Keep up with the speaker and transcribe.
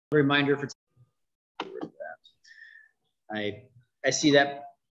Reminder for I see that.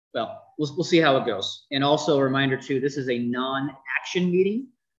 Well, we'll see how it goes. And also a reminder too, this is a non-action meeting,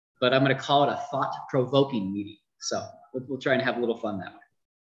 but I'm going to call it a thought-provoking meeting. So we'll try and have a little fun that way.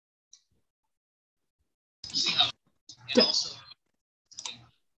 And also,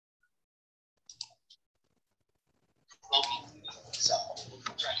 so we'll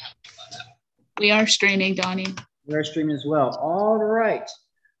try and have fun that way. We are streaming, Donnie. We are streaming as well. All right.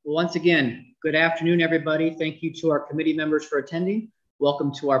 Well, once again, good afternoon, everybody. Thank you to our committee members for attending.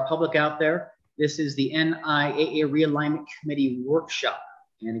 Welcome to our public out there. This is the NIAA Realignment Committee Workshop.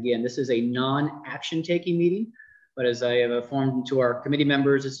 And again, this is a non-action taking meeting, but as I have informed to our committee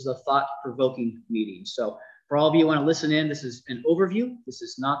members, this is a thought-provoking meeting. So for all of you who want to listen in, this is an overview. This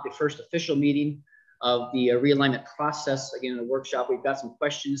is not the first official meeting of the realignment process. Again, in the workshop, we've got some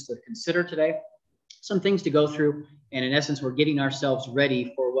questions to consider today, some things to go through. And in essence, we're getting ourselves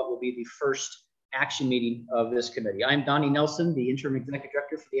ready for what will be the first action meeting of this committee. I'm Donnie Nelson, the interim executive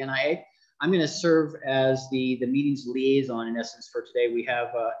director for the NIA. I'm going to serve as the meeting's liaison in essence for today. We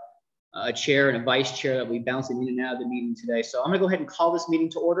have a chair and a vice chair that will be bouncing in and out of the meeting today. So I'm going to go ahead and call this meeting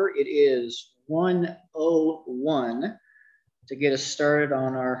to order. It is 1:01 to get us started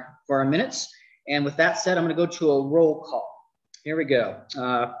on for our minutes. And with that said, I'm going to go to a roll call. Here we go.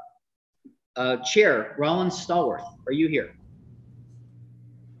 Chair Rollins Stallworth, are you here?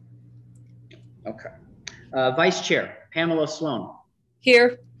 Okay. Vice Chair Pamela Sloan.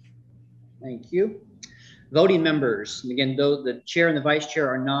 Here. Thank you. Voting members. And again, though the chair and the vice chair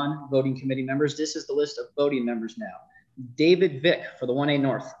are non-voting committee members, this is the list of voting members now. David Vick for the 1A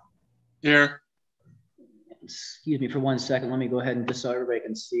North. Here. Excuse me for 1 second. Let me go ahead and just so everybody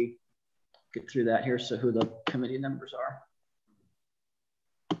can see, get through that here. So who the committee members are.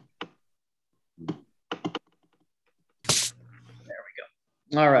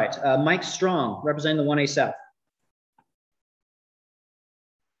 All right, Mike Strong, representing the 1A South.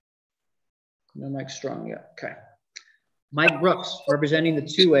 No Mike Strong yet, okay. Mike Brooks, representing the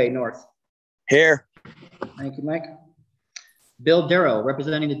 2A North. Here. Thank you, Mike. Bill Darrow,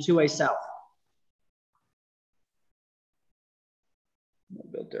 representing the 2A South. No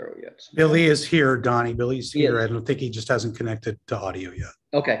Bill Darrow yet. Billy is here, Donnie. Billy's here. I don't think he just hasn't connected to audio yet.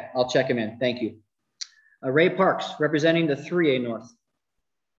 Okay, I'll check him in, thank you. Ray Parks, representing the 3A North.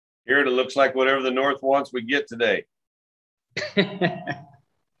 Here it looks like whatever the North wants, we get today.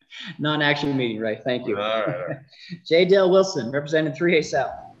 Non-action meeting, right? Thank you. All right. J. Dale Wilson, representing 3A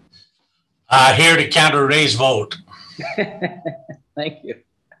South. Here to counter Ray's vote. Thank you.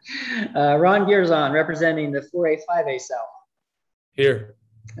 Ron Gierzon, representing the 4A, 5A South. Here.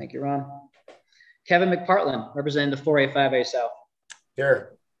 Thank you, Ron. Kevin McPartland, representing the 4A, 5A South.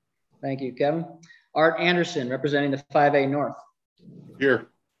 Here. Thank you, Kevin. Art Anderson, representing the 5A North. Here.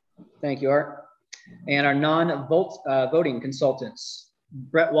 Thank you, Art. And our non-voting consultants,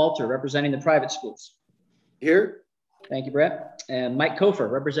 Brett Walter, representing the private schools. Here. Thank you, Brett. And Mike Kofer,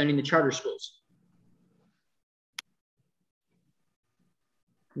 representing the charter schools.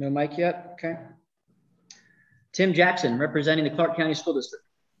 No Mike yet? Okay. Tim Jackson, representing the Clark County School District.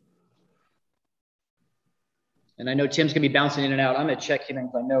 And I know Tim's going to be bouncing in and out. I'm going to check him in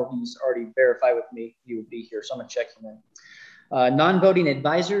because I know he's already verified with me he would be here. So I'm going to check him in. Non-voting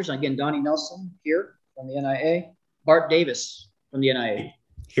advisors, again, Donnie Nelson here from the NIA. Bart Davis from the NIA.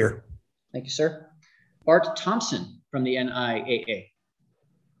 Here. Thank you, sir. Bart Thompson from the NIAA.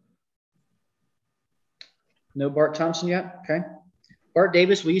 No Bart Thompson yet? Okay. Bart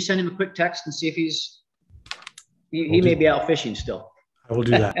Davis, will you send him a quick text and see if he may be out fishing still. I will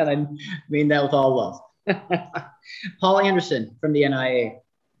do that. And I mean that with all love. Paul Anderson from the NIA.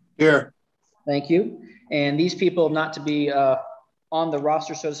 Here. Thank you. And these people, not to be on the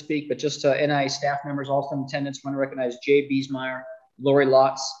roster, so to speak, but just NIA staff members also in attendance, want to recognize Jay Biesmeyer, Lori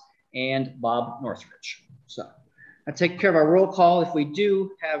Lotz, and Bob Northridge. So I take care of our roll call. If we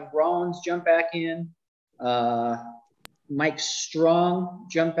do have Rollins jump back in, Mike Strong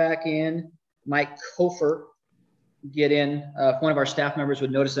jump back in, Mike Kofer get in. If one of our staff members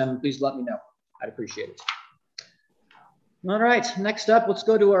would notice them, please let me know. I'd appreciate it. All right, next up, let's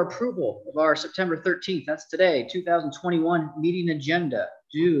go to our approval of our September 13th, that's today, 2021 meeting agenda.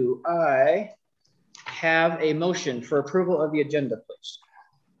 Do I have a motion for approval of the agenda, please?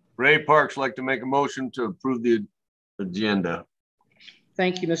 Ray Parks like to make a motion to approve the agenda.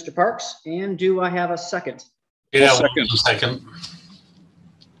 Thank you, Mr. Parks. And do I have a second? Yeah, second.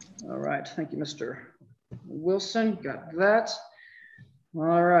 All right, thank you, Mr. Wilson, got that.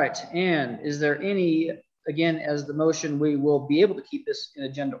 All right, and is there any, again, as the motion, we will be able to keep this in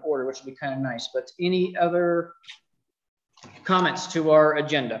agenda order, which will be kind of nice, but any other Comments to our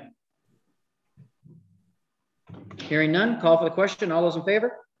agenda? Hearing none, call for the question. All those in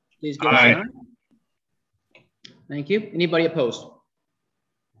favor, please give us an aye. Thank you. Anybody opposed? All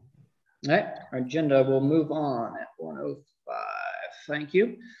right, our agenda will move on at 1:05. Thank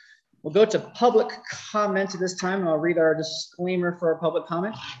you. We'll go to public comments at this time, and I'll read our disclaimer for our public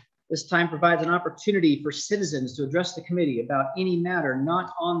comment. This time provides an opportunity for citizens to address the committee about any matter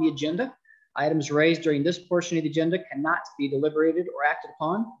not on the agenda. Items raised during this portion of the agenda cannot be deliberated or acted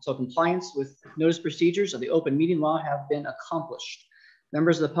upon until compliance with notice procedures of the open meeting law have been accomplished.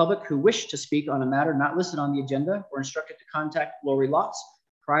 Members of the public who wish to speak on a matter not listed on the agenda were instructed to contact Lori Lotz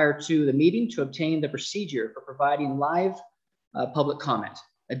prior to the meeting to obtain the procedure for providing live public comment.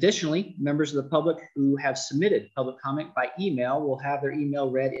 Additionally, members of the public who have submitted public comment by email will have their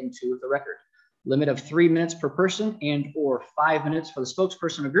email read into the record. Limit of 3 minutes per person and or 5 minutes for the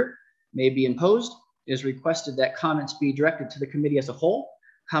spokesperson or group may be imposed. It is requested that comments be directed to the committee as a whole.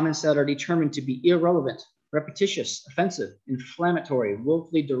 Comments that are determined to be irrelevant, repetitious, offensive, inflammatory,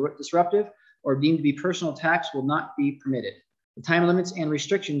 willfully disruptive, or deemed to be personal attacks will not be permitted. The time limits and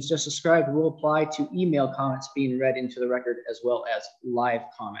restrictions just described will apply to email comments being read into the record as well as live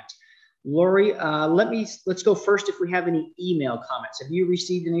comment. Lori, let's go first if we have any email comments. Have you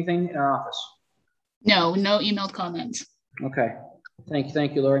received anything in our office? No emailed comments. Okay,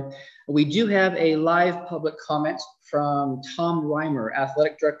 thank you, Lori. We do have a live public comment from Tom Reimer,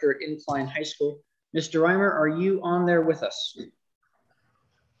 Athletic Director at Incline High School. Mr. Reimer, are you on there with us?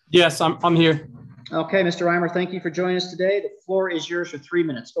 Yes, I'm here. Okay, Mr. Reimer, thank you for joining us today. The floor is yours for 3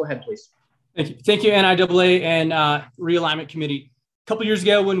 minutes. Go ahead, please. Thank you, NIAA and Realignment Committee. A couple years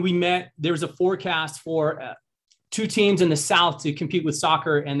ago when we met, there was a forecast for 2 teams in the South to compete with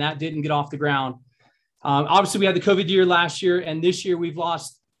soccer, and that didn't get off the ground. Obviously, we had the COVID year last year, and this year we've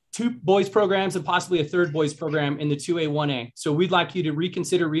lost 2 boys programs and possibly a 3rd boys program in the 2A, 1A. So we'd like you to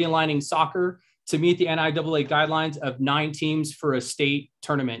reconsider realigning soccer to meet the NIAA guidelines of 9 teams for a state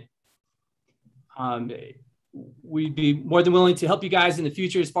tournament. We'd be more than willing to help you guys in the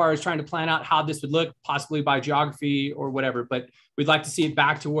future as far as trying to plan out how this would look, possibly by geography or whatever, but we'd like to see it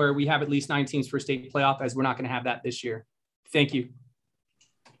back to where we have at least 9 teams for a state playoff, as we're not going to have that this year. Thank you.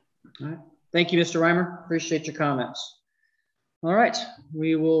 All right. Thank you, Mr. Reimer. Appreciate your comments. All right.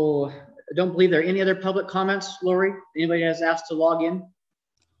 I don't believe there are any other public comments, Lori. Anybody has asked to log in?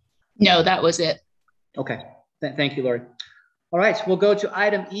 No, that was it. Okay. Thank you, Lori. All right, we'll go to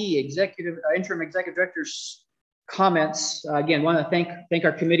item E, interim executive director's comments. Again, want to thank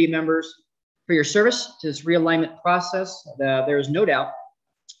our committee members for your service to this realignment process. There is no doubt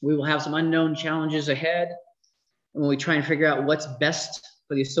we will have some unknown challenges ahead when we try and figure out what's best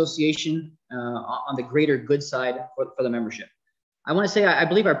for the association on the greater good side for the membership. I want to say I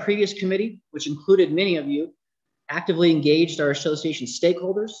believe our previous committee, which included many of you, actively engaged our association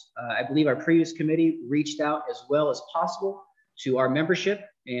stakeholders. I believe our previous committee reached out as well as possible to our membership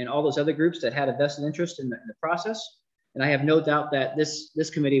and all those other groups that had a vested interest in the process. And I have no doubt that this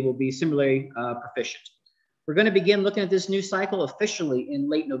committee will be similarly proficient. We're going to begin looking at this new cycle officially in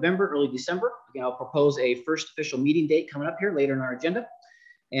late November, early December. Again, I'll propose a first official meeting date coming up here later in our agenda.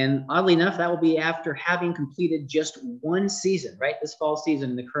 And oddly enough, that will be after having completed just 1 season, right? This fall season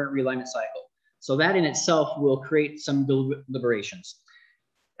in the current realignment cycle. So that in itself will create some deliberations.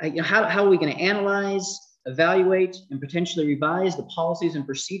 How are we going to analyze, evaluate, and potentially revise the policies and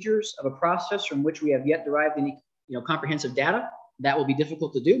procedures of a process from which we have yet derived any comprehensive data? That will be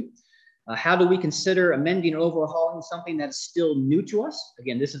difficult to do. How do we consider amending or overhauling something that is still new to us?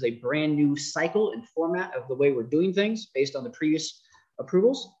 Again, this is a brand new cycle and format of the way we're doing things based on the previous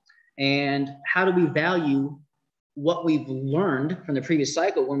approvals. And how do we value what we've learned from the previous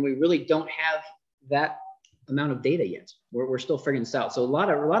cycle when we really don't have that amount of data yet? We're still figuring this out. So a lot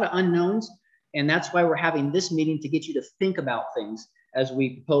of unknowns. And that's why we're having this meeting, to get you to think about things as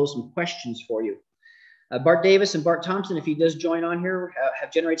we propose some questions for you. Bart Davis and Bart Thompson, if he does join on here,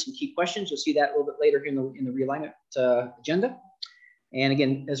 have generated some key questions. You'll see that a little bit later in the realignment agenda. And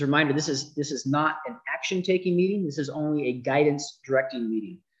again, as a reminder, this is not an action-taking meeting. This is only a guidance directing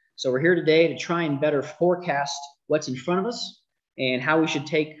meeting. So we're here today to try and better forecast what's in front of us and how we should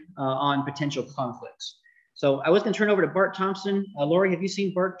take on potential conflicts. So I was going to turn over to Bart Thompson. Lori, have you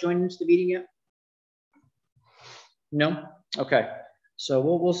seen Bart join into the meeting yet? No? Okay. So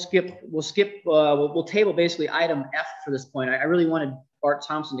we'll table basically item F for this point. I really wanted Bart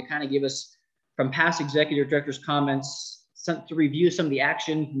Thompson to kind of give us, from past executive director's comments, to review some of the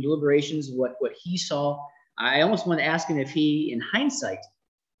action and deliberations, what he saw. I almost want to ask him if he, in hindsight,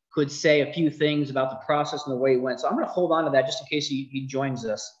 could say a few things about the process and the way it went. So I'm going to hold on to that just in case he joins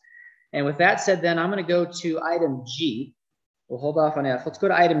us. And with that said, then I'm going to go to item G. we'll hold off on F. Let's go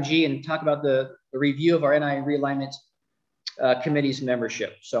to item G and talk about the review of our NI realignment committee's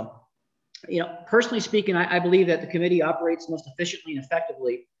membership. So, personally speaking, I believe that the committee operates most efficiently and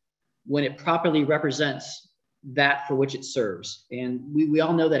effectively when it properly represents that for which it serves. And we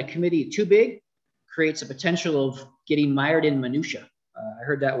all know that a committee too big creates a potential of getting mired in minutia. I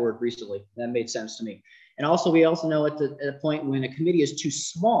heard that word recently. That made sense to me. And also, we also know at a point when a committee is too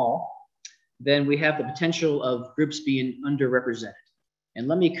small, then we have the potential of groups being underrepresented. And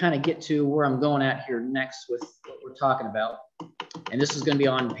let me kind of get to where I'm going at here next with what we're talking about. And this is going to be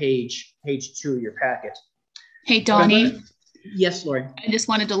on page 2 of your packet. Hey, Donnie. Yes, Lori. I just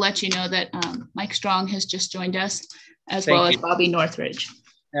wanted to let you know that Mike Strong has just joined us, as Thank well you. as Bobby Northridge.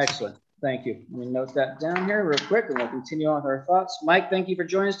 Excellent. Thank you. Let me note that down here real quick and we'll continue on with our thoughts. Mike, thank you for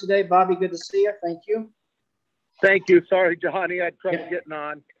joining us today. Bobby, good to see you. Thank you. Thank you. Sorry, Johnny, I had trouble getting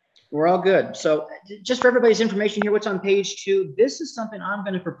on. We're all good. So just for everybody's information here, what's on page 2, this is something I'm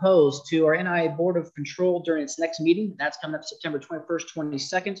going to propose to our NI Board of Control during its next meeting. That's coming up September 21st,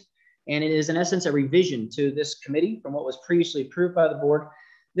 22nd. And it is in essence a revision to this committee from what was previously approved by the board.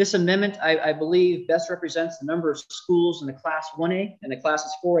 This amendment, I believe, best represents the number of schools in the Class 1A and the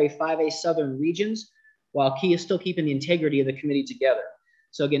Classes 4A, 5A Southern regions, while still keeping the integrity of the committee together.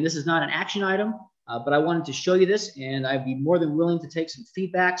 So again, this is not an action item. But I wanted to show you this, and I'd be more than willing to take some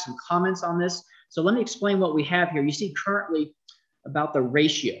feedback, some comments on this. So let me explain what we have here. You see currently about the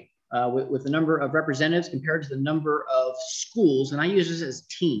ratio with the number of representatives compared to the number of schools, and I use this as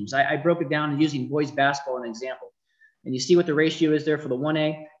teams. I broke it down using boys basketball as an example. And you see what the ratio is there for the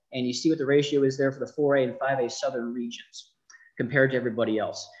 1A, and you see what the ratio is there for the 4A and 5A Southern regions compared to everybody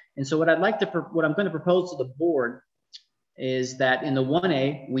else. And so what I'm going to propose to the board is that in the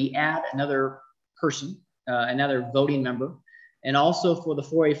 1A, we add another person, another voting member, and also for the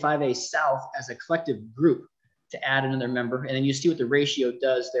 4A, 5A South as a collective group to add another member. And then you see what the ratio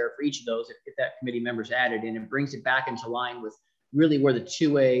does there for each of those if that committee member is added, and it brings it back into line with really where the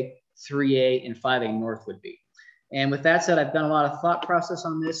 2A, 3A, and 5A North would be. And with that said, I've done a lot of thought process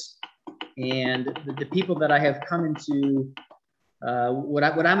on this, and the people that I have come into, what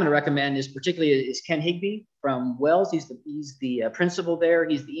I'm going to recommend is particularly is Ken Higby from Wells. He's the principal there.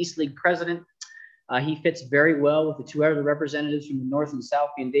 He's the East League president. He fits very well with the 2 other representatives from the North and South,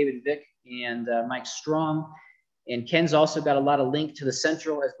 being David Vick and Mike Strong. And Ken's also got a lot of link to the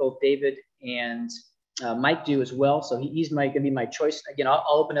Central, as both David and Mike do as well. So he's going to be my choice. Again, I'll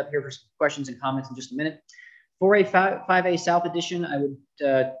open up here for some questions and comments in just a minute. 4A, 5A South Edition, I would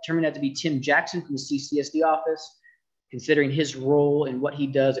determine that to be Tim Jackson from the CCSD office, considering his role and what he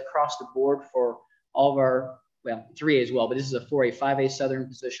does across the board for all of our, well, 3A as well, but this is a 4A, 5A Southern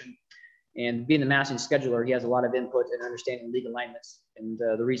position. And being the massing scheduler, he has a lot of input and understanding league alignments and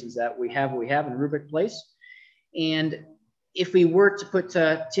the reasons that we have what we have in rubric place. And if we were to put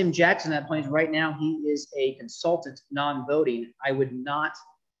Tim Jackson at point, right now he is a consultant non-voting. I would not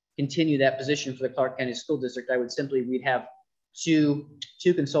continue that position for the Clark County School District. I would simply, we'd have two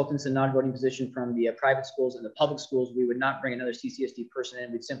consultants in non-voting position from the private schools and the public schools. We would not bring another CCSD person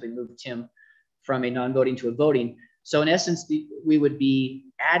in. We'd simply move Tim from a non-voting to a voting. So in essence, we would be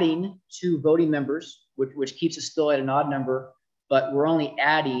adding 2 voting members, which keeps us still at an odd number, but we're only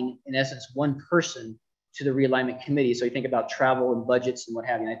adding, in essence, 1 person to the realignment committee. So you think about travel and budgets and what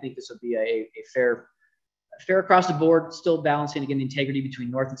have you. And I think this would be a fair across the board, still balancing, again, the integrity between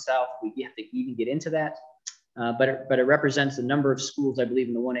North and South. We have to even get into that. But it represents the number of schools, I believe,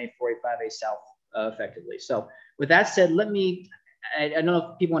 in the 1A, 4A, 5A South effectively. So with that said, I don't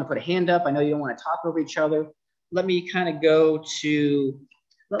know if people want to put a hand up. I know you don't want to talk over each other. Let me kind of go to,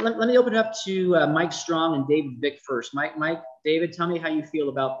 let me open it up to Mike Strong and David Vick first. Mike, David, tell me how you feel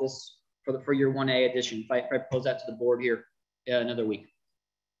about this for your 1A edition, if I propose that to the board here another week.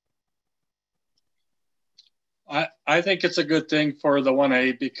 I think it's a good thing for the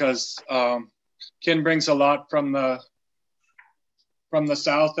 1A because Ken brings a lot from the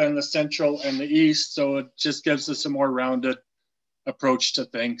South and the Central and the East. So it just gives us a more rounded approach to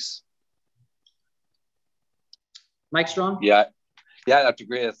things. Mike Strong? Yeah, I have to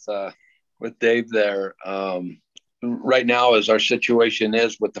agree with Dave there. Right now, as our situation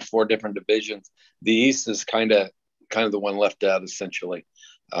is with the 4 different divisions, the East is kind of the one left out essentially.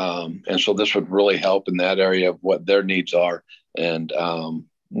 And so this would really help in that area of what their needs are and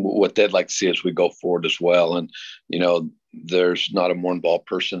what they'd like to see as we go forward as well. And, there's not a more involved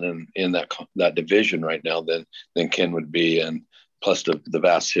person in that division right now than Ken would be. And plus the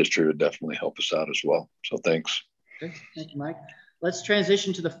vast history would definitely help us out as well. So thanks. Okay. Thank you, Mike. let's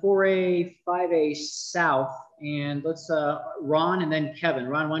transition to the 4A, 5A South, and let's Ron and then Kevin.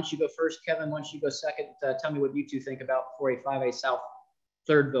 Ron, why don't you go first? Kevin, why don't you go second? Tell me what you two think about 4A, 5A South,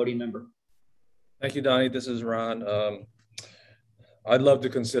 third voting member. Thank you, Donnie. This is Ron. I'd love to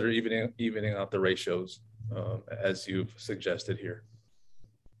consider evening out the ratios as you've suggested here.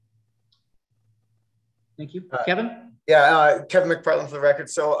 Thank you. Kevin? Kevin McPartland for the record.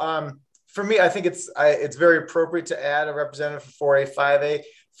 So for me, I think it's very appropriate to add a representative for 4A, 5A.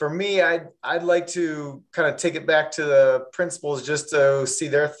 For me, I'd like to kind of take it back to the principals just to see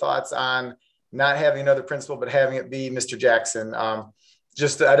their thoughts on not having another principal, but having it be Mr. Jackson. I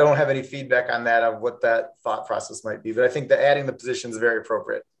don't have any feedback on that, of what that thought process might be, but I think that adding the position is very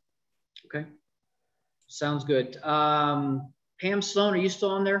appropriate. Okay. Sounds good. Pam Sloan, are you still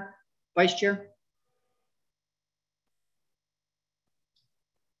on there? Vice Chair?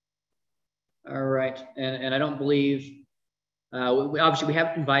 All right. And I don't believe, obviously we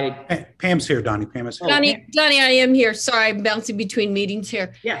have invited. Pam's here, Donnie. Pam is here. Donnie, I am here. Sorry, I'm bouncing between meetings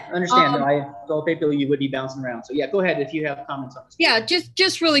here. Yeah, I understand. I told people you would be bouncing around. So yeah, go ahead if you have comments on this. Yeah,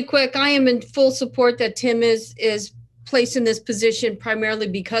 just really quick. I am in full support that Tim is placed in this position primarily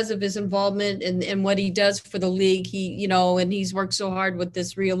because of his involvement and what he does for the league. He, and he's worked so hard with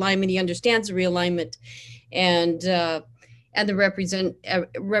this realignment. He understands the realignment, and the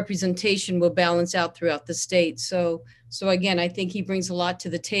representation will balance out throughout the state. So again, I think he brings a lot to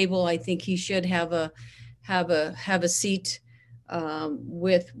the table. I think he should have a seat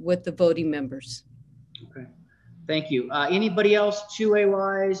with the voting members. Okay, thank you. Anybody else 2A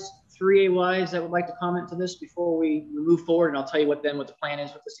wise, 3A wise that would like to comment to this before we move forward? And I'll tell you what the plan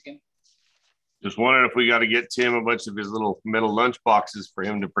is with this again. Just wondering if we got to get Tim a bunch of his little metal lunch boxes for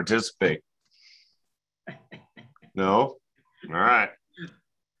him to participate. No? All right.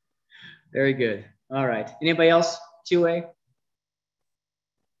 Very good. All right. Anybody else? 2A?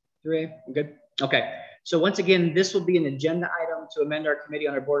 3A? I'm good. Okay. So once again, this will be an agenda item to amend our committee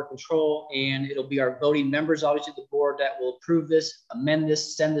on our board of control, and it'll be our voting members, obviously the board, that will approve this, amend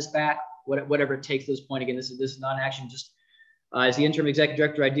this, send this back, whatever it takes to this point. Again, this is not an action. Just as the interim executive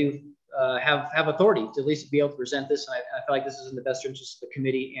director, I do have authority to at least be able to present this. And I feel like this is in the best interest of the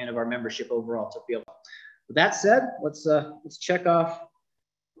committee and of our membership overall to be able. With that said, let's check off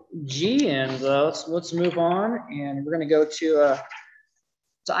G, and let's move on, and we're going to go to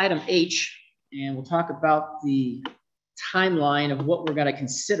item H, and we'll talk about the timeline of what we're going to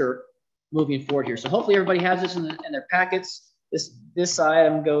consider moving forward here. So hopefully everybody has this in their packets. This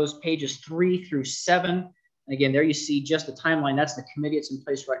item goes pages 3 through 7. And again, there you see just the timeline. That's the committee. It's in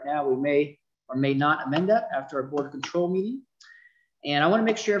place right now. We may or may not amend that after our board of control meeting. And I want to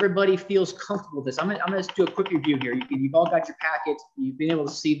make sure everybody feels comfortable with this. I'm going to do a quick review here. You've all got your packet. You've been able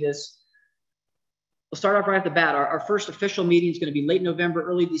to see this. We'll start off right at the bat. Our first official meeting is going to be late November,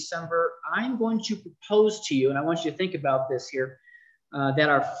 early December. I'm going to propose to you, and I want you to think about this here, that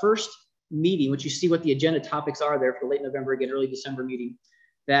our first meeting, which you see what the agenda topics are there for late November, again, early December meeting,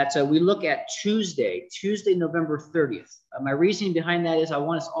 that we look at Tuesday, November 30th. My reasoning behind that is I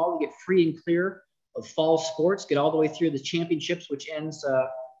want us all to get free and clear of fall sports, get all the way through the championships, which ends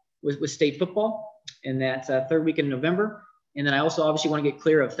with state football in that third week in November. And then I also obviously want to get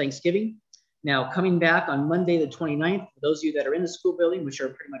clear of Thanksgiving. Now, coming back on Monday, the 29th, for those of you that are in the school building, which are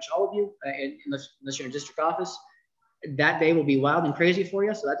pretty much all of you, unless you're in a district office, that day will be wild and crazy for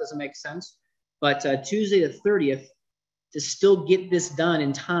you, so that doesn't make sense. But Tuesday the 30th, to still get this done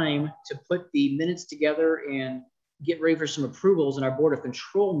in time to put the minutes together and get ready for some approvals in our board of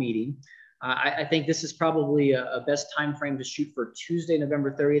control meeting, I think this is probably a best time frame to shoot for Tuesday,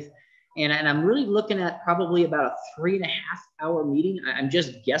 November 30th. And I'm really looking at probably about a 3.5 hour meeting. I'm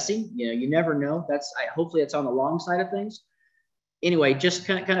just guessing, you never know. Hopefully it's on the long side of things. Anyway, just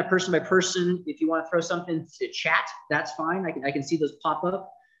kind of person by person. If you want to throw something to chat, that's fine. I can see those pop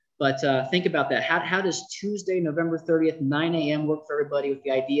up. But think about that. How does Tuesday, November 30th, 9 a.m. work for everybody, with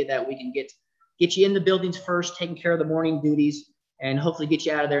the idea that we can get you in the buildings first, taking care of the morning duties, and hopefully get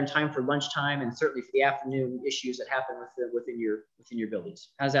you out of there in time for lunchtime, and certainly for the afternoon issues that happen within your buildings.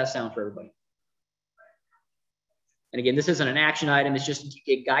 How does that sound for everybody? And again, this isn't an action item. It's just,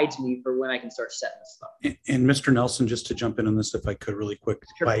 it guides me for when I can start setting this stuff. And Mr. Nelson, just to jump in on this, if I could really quick,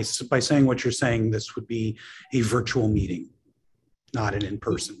 sure. By saying what you're saying, this would be a virtual meeting, not an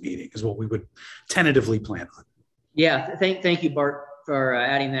in-person meeting, is what we would tentatively plan on. Yeah, thank you, Bart, for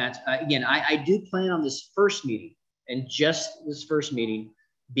adding that. Again, I do plan on this first meeting, and just this first meeting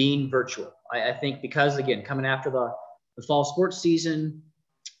being virtual. I think because, again, coming after the fall sports season,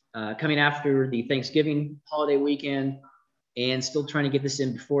 coming after the Thanksgiving holiday weekend, and still trying to get this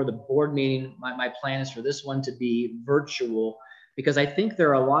in before the board meeting, my plan is for this one to be virtual. because I think there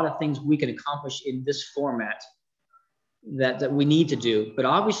are a lot of things we can accomplish in this format that we need to do. But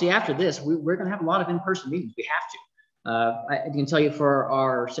obviously after this, we're going to have a lot of in-person meetings. We have to. I can tell you for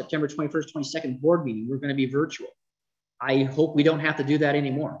our September 21st, 22nd board meeting, we're going to be virtual. I hope we don't have to do that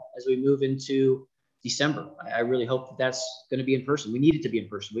anymore as we move into December. I really hope that that's going to be in person. We need it to be in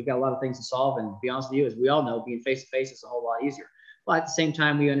person. We've got a lot of things to solve, and to be honest with you, as we all know, being face-to-face is a whole lot easier. But at the same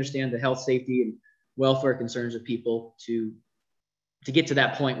time, we understand the health, safety, and welfare concerns of people to get to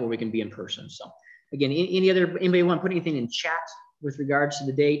that point where we can be in person. So again, anybody want to put anything in chat with regards to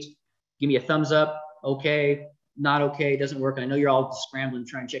the date? Give me a thumbs up. Okay, not okay, doesn't work. I know you're all scrambling,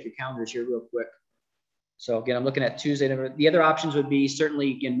 trying to check your calendars here real quick. So again, I'm looking at Tuesday. The other options would be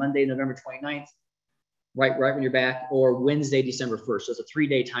certainly, again, Monday, November 29th, right when you're back, or Wednesday, December 1st. So it's a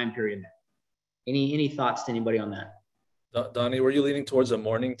 3-day time period in there. Any thoughts to anybody on that? Donnie, were you leaning towards a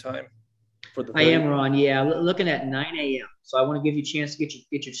morning time for the 30? I am, Ron. Yeah, looking at 9 a.m. So I want to give you a chance to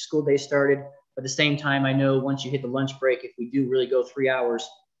get your school day started. But at the same time, I know once you hit the lunch break, if we do really go 3 hours,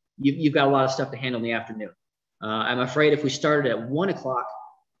 you've got a lot of stuff to handle in the afternoon. I'm afraid if we started at 1 o'clock,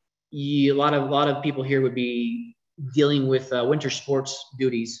 a lot of people here would be dealing with winter sports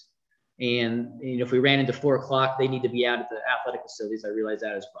duties. And if we ran into 4 o'clock, they need to be out at the athletic facilities. I realize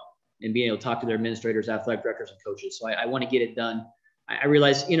that as well. And being able to talk to their administrators, athletic directors, and coaches. So I want to get it done. I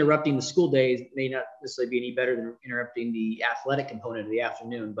realize interrupting the school days may not necessarily be any better than interrupting the athletic component of the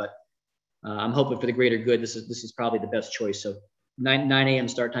afternoon, but I'm hoping for the greater good. This is probably the best choice. So 9 a.m.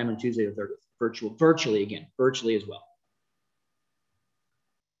 start time on Tuesday the 30th, virtually as well.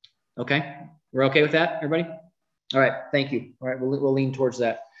 Okay, we're okay with that, everybody? All right, thank you. All right, we'll lean towards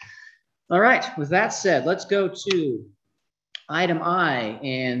that. All right, with that said, let's go to item I,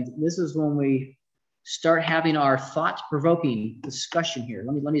 and this is when we start having our thought-provoking discussion here.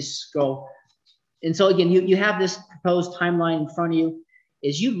 Let me scroll. And so again, you have this proposed timeline in front of you.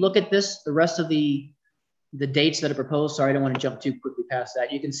 As you look at this, the rest of the dates that are proposed, sorry, I don't want to jump too quickly past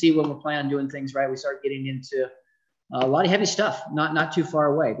that. You can see when we're planning on doing things, right? We start getting into a lot of heavy stuff, not too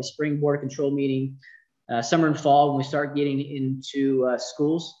far away. The spring board of control meeting, summer and fall, when we start getting into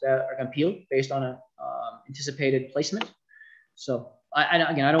schools that are going to appeal based on a anticipated placement. So I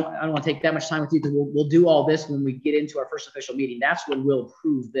don't want to take that much time with you, because we'll do all this when we get into our first official meeting. That's when we'll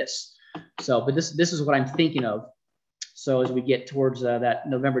approve this. So, but this is what I'm thinking of. So as we get towards that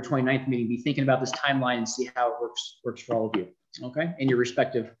November 29th meeting, be thinking about this timeline and see how it works for all of you, okay? In your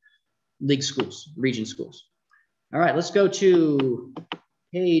respective league schools, region schools. All right, let's go to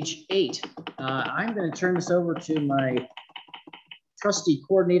page 8. I'm going to turn this over to my trusty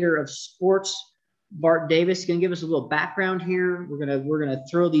coordinator of sports, Bart Davis. He's going to give us a little background here. We're gonna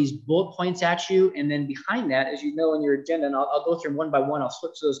throw these bullet points at you, and then behind that, as you know in your agenda, and I'll go through them one by one. I'll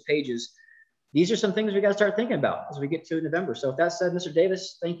flip to those pages. These are some things we got to start thinking about as we get to November. So with that said, Mr.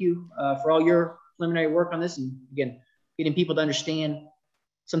 Davis, thank you for all your preliminary work on this, and again, getting people to understand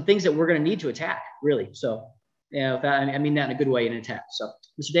some things that we're going to need to attack, really. So yeah, I mean that in a good way, in an attack. So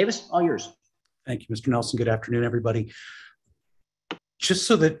Mr. Davis, all yours. Thank you, Mr. Nelson. Good afternoon, everybody. Just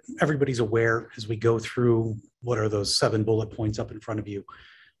so that everybody's aware as we go through what are those 7 bullet points up in front of you,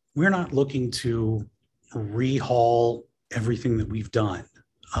 we're not looking to rehaul everything that we've done.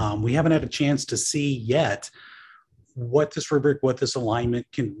 We haven't had a chance to see yet what this rubric, what this alignment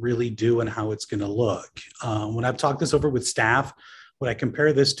can really do and how it's going to look. When I've talked this over with staff, what I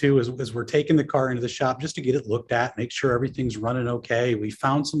compare this to is we're taking the car into the shop just to get it looked at, make sure everything's running okay. We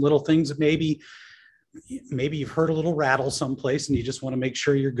found some little things that maybe you've heard a little rattle someplace and you just want to make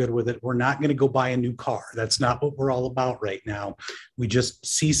sure you're good with it. We're not going to go buy a new car. That's not what we're all about right now. We just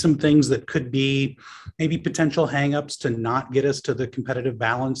see some things that could be maybe potential hangups to not get us to the competitive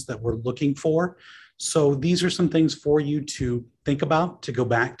balance that we're looking for. So these are some things for you to think about, to go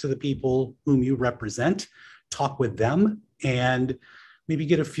back to the people whom you represent, talk with them, and maybe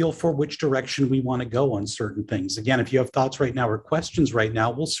get a feel for which direction we want to go on certain things. Again, if you have thoughts right now or questions right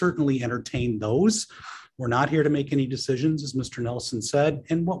now, we'll certainly entertain those. We're not here to make any decisions, as Mr. Nelson said,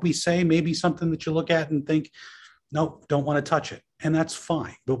 and what we say may be something that you look at and think, nope, don't want to touch it. And that's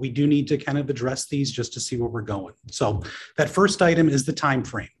fine, but we do need to kind of address these just to see where we're going. So that first item is the time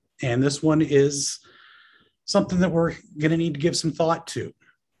frame. And this one is something that we're going to need to give some thought to.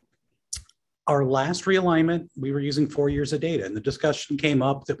 Our last realignment, we were using 4 years of data, and the discussion came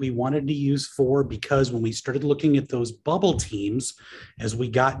up that we wanted to use 4 because when we started looking at those bubble teams, as we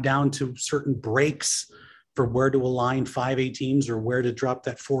got down to certain breaks for where to align 5A teams or where to drop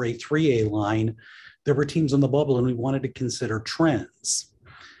that 4A, 3A line, there were teams on the bubble and we wanted to consider trends.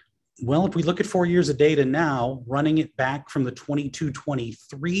 Well, if we look at 4 years of data now, running it back from the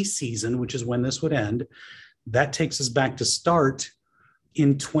 22-23 season, which is when this would end, That takes us back to start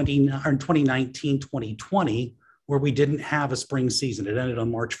in 2019, 2020, where we didn't have a spring season. It ended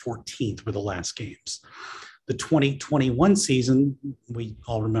on March 14th were the last games. The 2021 season, we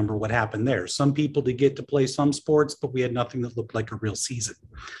all remember what happened there. Some people did get to play some sports, but we had nothing that looked like a real season.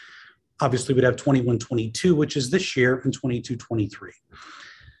 Obviously, we'd have 21-22, which is this year, and 22-23.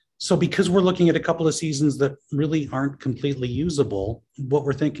 So because we're looking at a couple of seasons that really aren't completely usable, what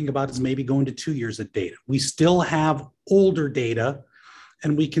we're thinking about is maybe going to 2 years of data. We still have older data,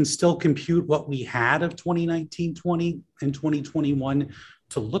 and we can still compute what we had of 2019-20 and 2021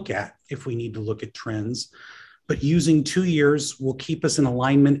 to look at if we need to look at trends. But using 2 years will keep us in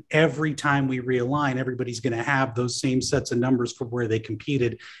alignment every time we realign. Everybody's going to have those same sets of numbers for where they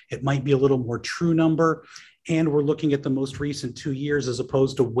competed. It might be a little more true number. And we're looking at the most recent 2 years as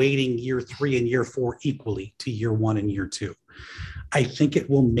opposed to weighting year 3 and year 4 equally to year 1 and year 2. I think it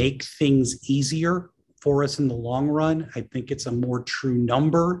will make things easier for us in the long run. I think it's a more true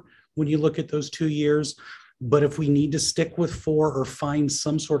number when you look at those 2 years. But if we need to stick with 4 or find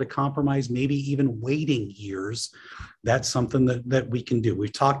some sort of compromise, maybe even waiting years, that's something that we can do.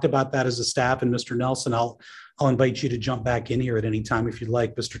 We've talked about that as a staff. And Mr. Nelson, I'll invite you to jump back in here at any time if you'd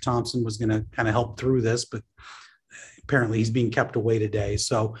like. Mr. Thompson was going to kind of help through this, but apparently he's being kept away today.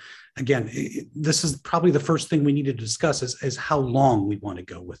 So again, this is probably the first thing we need to discuss is how long we want to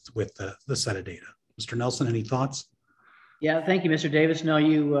go with the set of data. Mr. Nelson, any thoughts? Yeah, thank you, Mr. Davis. No,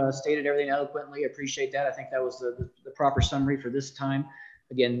 you stated everything eloquently. I appreciate that. I think that was the proper summary for this time.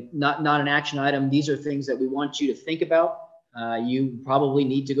 Again, not an action item. These are things that we want you to think about. You probably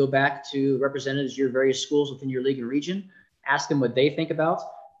need to go back to representatives of your various schools within your league and region, ask them what they think about.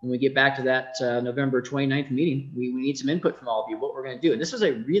 When we get back to that November 29th meeting, we need some input from all of you, what we're going to do. And this is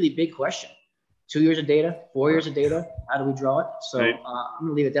a really big question. 2 years of data, 4 years of data, how do we draw it? So I'm going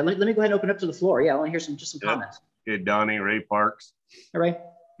to leave it there. Let me go ahead and open up to the floor. Yeah, I want to hear some comments. Okay, Donnie, Ray Parks. All right.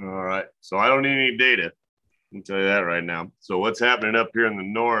 All right. So I don't need any data. I can tell you that right now. So what's happening up here in the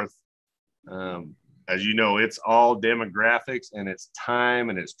north, as you know, it's all demographics and it's time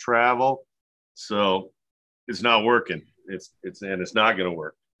and it's travel. So it's not working. It's not going to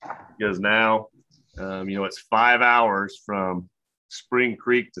work because now, it's 5 hours from Spring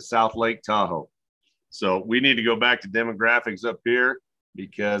Creek to South Lake Tahoe. So we need to go back to demographics up here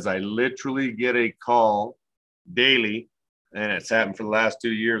because I literally get a call daily, and it's happened for the last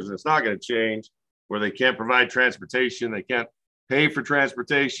 2 years, and it's not going to change, where they can't provide transportation, they can't pay for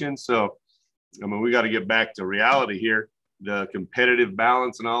transportation. So we got to get back to reality here, the competitive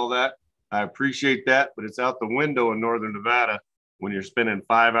balance and all that. I appreciate that, but it's out the window in Northern Nevada when you're spending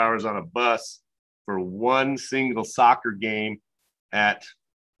 5 hours on a bus for one single soccer game at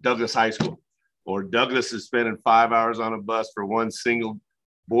Douglas High School, or Douglas is spending 5 hours on a bus for one single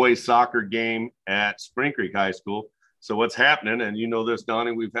boys soccer game at Spring Creek High School. So what's happening, and you know this,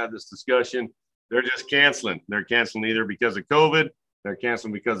 Donnie, we've had this discussion, they're just canceling. They're canceling either because of COVID, they're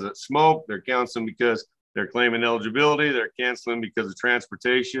canceling because of smoke, they're canceling because they're claiming eligibility, they're canceling because of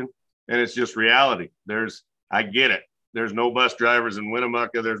transportation, and it's just reality. I get it. There's no bus drivers in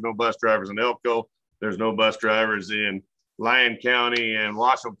Winnemucca, there's no bus drivers in Elko, there's no bus drivers in Lyon County and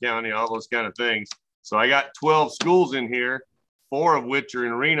Washoe County, all those kind of things. So I got 12 schools in here, 4 of which are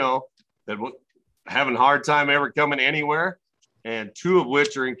in Reno that having a hard time ever coming anywhere, and 2 of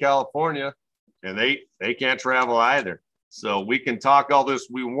which are in California, and they can't travel either. So we can talk all this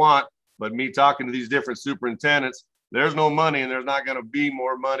we want, but me talking to these different superintendents, there's no money, and there's not going to be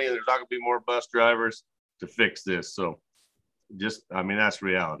more money, and there's not going to be more bus drivers to fix this. So that's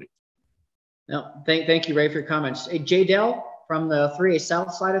reality. No, thank you, Ray, for your comments. Hey, Jay Dell, from the 3A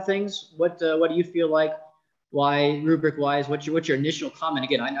South side of things, what do you feel like? Why, rubric wise, what's your initial comment?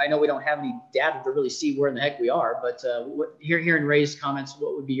 Again, I know we don't have any data to really see where in the heck we are, but hearing Ray's comments,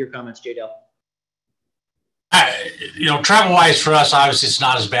 what would be your comments, Jay Dell? Travel wise for us, obviously it's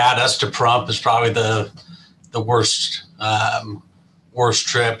not as bad. Us to Prump is probably the worst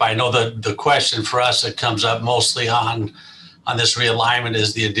trip. I know the question for us that comes up mostly on this realignment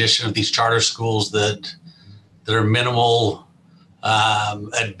is the addition of these charter schools that are minimal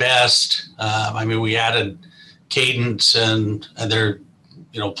at best. We added Cadence and they're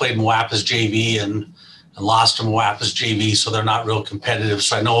played Moapa's JV and lost to Moapa's JV, so they're not real competitive.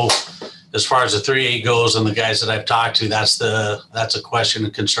 So I know as far as the 3A goes and the guys that I've talked to, that's a question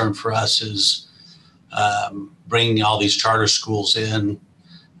and concern for us is bringing all these charter schools in.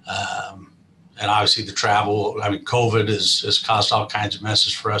 And obviously the travel, COVID has caused all kinds of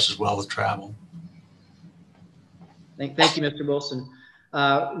messes for us as well with travel. Thank you, Mr. Wilson.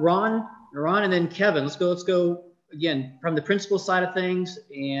 Ron, and then Kevin. Let's go again from the principal side of things,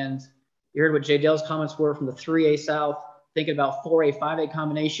 and You heard what Jay Dell's comments were from the 3A South, thinking about 4A, 5A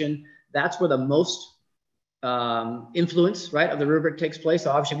combination. That's where the most influence, right, of the rubric takes place.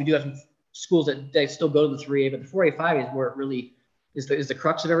 So obviously we do have some schools that they still go to the 3A, but the 4A, 5A is where it really is the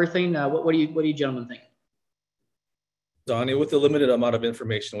crux of everything. What do you gentlemen think? Donnie, with the limited amount of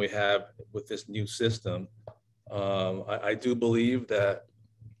information we have with this new system, I do believe that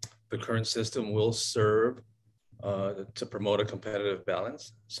the current system will serve to promote a competitive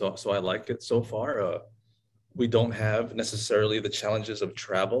balance. So I like it so far. We don't have necessarily the challenges of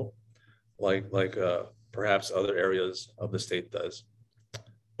travel like perhaps other areas of the state does.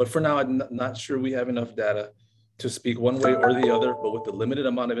 But for now, I'm not sure we have enough data to speak one way or the other, but with the limited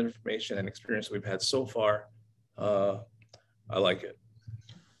amount of information and experience we've had so far, I like it.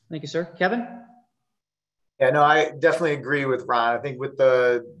 Thank you, sir. Kevin? Yeah, no, I definitely agree with Ron. I think with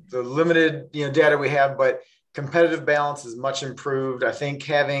the limited data we have, but competitive balance is much improved. I think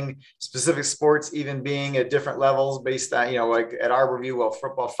having specific sports even being at different levels based on, like at our review, well,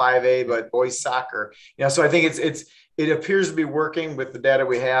 football 5A, but boys soccer, so I think it appears to be working with the data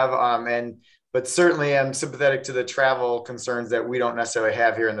we have. But certainly I'm sympathetic to the travel concerns that we don't necessarily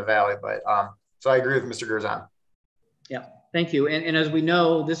have here in the Valley. But so I agree with Mr. Gerzon. Yeah, thank you. And as we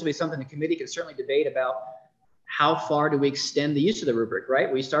know, this will be something the committee can certainly debate about. How far do we extend the use of the rubric, right?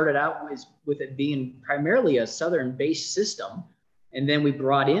 We started out with it being primarily a Southern-based system, and then we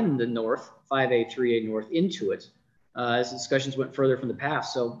brought in the North, 5A, 3A North into it as discussions went further from the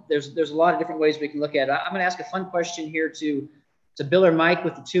past. So there's a lot of different ways we can look at it. I'm gonna ask a fun question here to Bill or Mike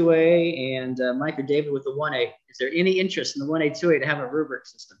with the 2A and Mike or David with the 1A. Is there any interest in the 1A, 2A to have a rubric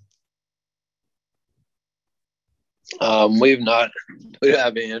system? We don't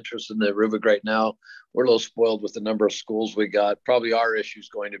have any interest in the rubric right now. We're a little spoiled with the number of schools we got. Probably our issue is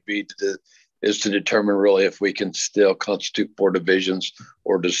going to be to determine really if we can still constitute 4 divisions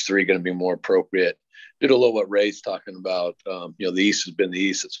or does 3 going to be more appropriate. Did a little what Ray's talking about. The East has been the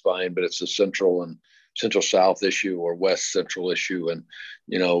East, it's fine, but it's a Central and Central South issue or West Central issue. And,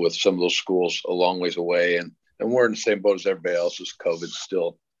 with some of those schools a long ways away and we're in the same boat as everybody else. Is COVID's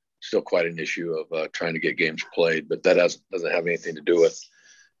still quite an issue of trying to get games played, but that doesn't have anything to do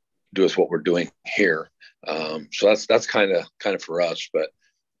with what we're doing here. So that's kind of for us, but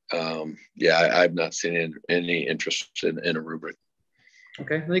I've not seen any interest in a rubric.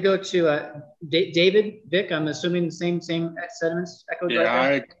 Okay, let me go to David, Vic. I'm assuming the same sentiments echoed. Yeah,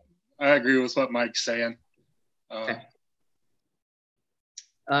 right I agree with what Mike's saying. Okay.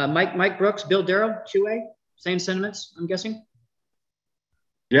 Mike Brooks, Bill Darrow, 2A, same sentiments, I'm guessing?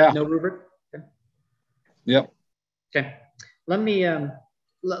 Yeah. No rubric? Okay. Yep. Okay. Let me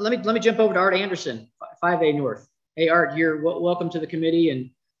jump over to Art Anderson, 5A North. Hey, Art, welcome to the committee. And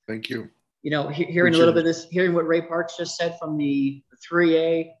thank you. Hearing a little bit of this, hearing what Ray Parks just said from the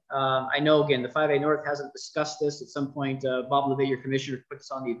 3A. I know, again, the 5A North hasn't discussed this at some point. Bob LeVay, your commissioner, put this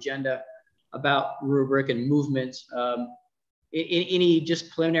on the agenda about rubric and movement. Any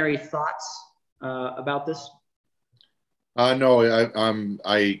just preliminary thoughts about this? No,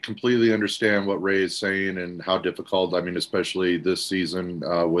 I completely understand what Ray is saying and how difficult. I mean, especially this season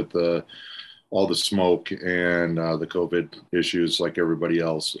with all the smoke and the COVID issues, like everybody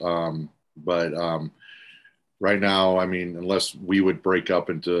else. But right now, I mean, unless we would break up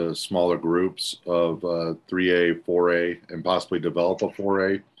into smaller groups of 3A, 4A, and possibly develop a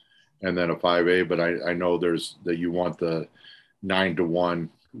 4A and then a 5A. But I know that you want the 9-to-1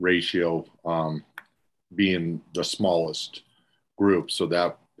 ratio. Being the smallest group, so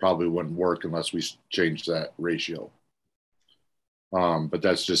that probably wouldn't work unless we change that ratio. But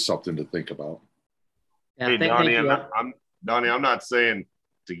that's just something to think about. Yeah, hey, Donnie, I'm not saying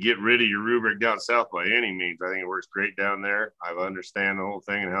to get rid of your rubric down south by any means. I think it works great down there. I understand the whole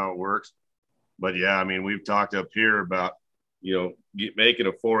thing and how it works. But yeah, I mean, we've talked up here about making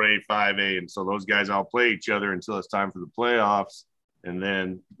a 4A, 5A, and so those guys all play each other until it's time for the playoffs, and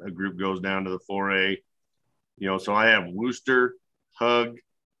then a group goes down to the 4A. So I have Wooster, Hug,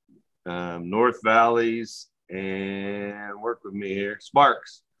 North Valleys, and work with me here,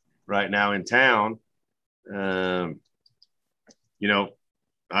 Sparks, right now in town. At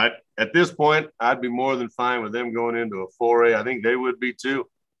this point, I'd be more than fine with them going into a 4A. I think they would be too.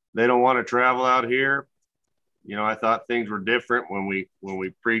 They don't want to travel out here. I thought things were different when we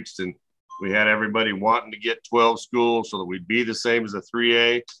preached and we had everybody wanting to get 12 schools so that we'd be the same as a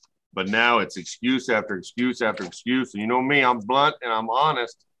 3A. But now it's excuse after excuse after excuse. And you know me, I'm blunt and I'm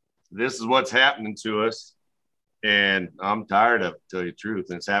honest. This is what's happening to us. And I'm tired of it, to tell you the truth.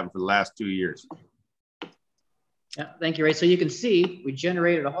 And it's happened for the last 2 years. Yeah, thank you, Ray. So you can see we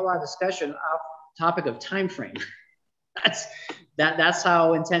generated a whole lot of discussion off the topic of time frame. That's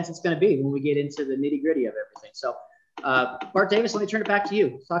how intense it's going to be when we get into the nitty gritty of everything. So, Bart Davis, let me turn it back to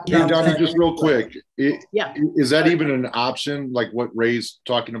you. Talk about, Johnny, just real quick. Yeah. Is that even an option? Like what Ray's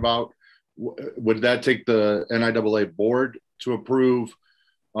talking about? Would that take the NIAA board to approve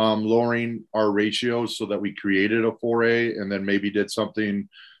lowering our ratios so that we created a 4A and then maybe did something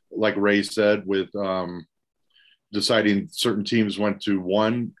like Ray said with deciding certain teams went to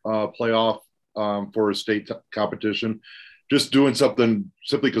one playoff for a state competition? Just doing something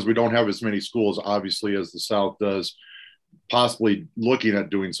simply because we don't have as many schools, obviously, as the South does, possibly looking at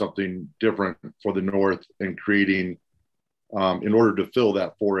doing something different for the North and creating in order to fill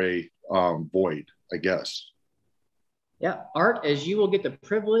that 4A void, I guess. Yeah, Art, as you will get the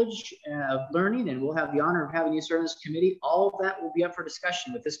privilege of learning, and we'll have the honor of having you serve on this committee, all of that will be up for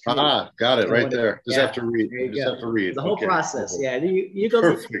discussion with this committee. Got it right there. Just have to read. Just have to read. The whole process. Yeah, you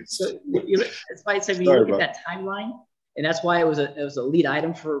go. So it's why I said when you look at that timeline, and that's why it was a lead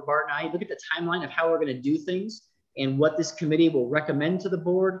item for Bart and I. Look at the timeline of how we're going to do things and what this committee will recommend to the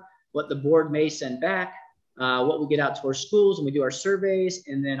board, what the board may send back, what we get out to our schools when we do our surveys,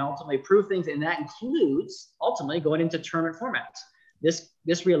 and then ultimately approve things. And that includes ultimately going into tournament formats. This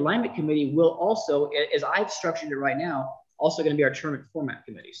realignment committee will also, as I've structured it right now, also going to be our tournament format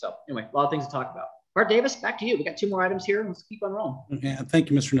committee. So anyway, a lot of things to talk about. Bart Davis, back to you. We got 2 more items here. Let's keep on rolling. Yeah, thank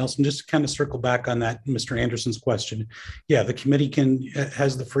you, Mr. Nelson. Just to kind of circle back on that, Mr. Anderson's question. Yeah, the committee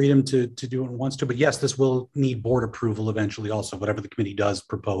has the freedom to do what it wants to, but yes, this will need board approval eventually also. Whatever the committee does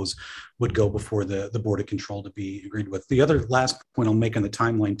propose would go before the Board of Control to be agreed with. The other last point I'll make on the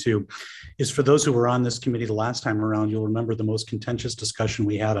timeline too is for those who were on this committee the last time around, you'll remember the most contentious discussion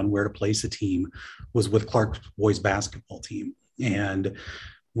we had on where to place a team was with Clark's boys basketball team. And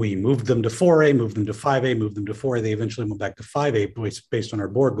we moved them to 4A, moved them to 5A, moved them to 4A. They eventually went back to 5A based on our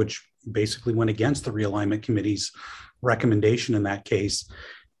board, which basically went against the realignment committee's recommendation in that case.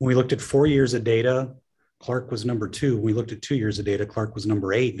 When we looked at 4 years of data, Clark was number 2. When we looked at 2 years of data, Clark was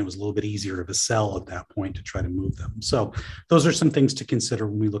number 8, and it was a little bit easier of a sell at that point to try to move them. So those are some things to consider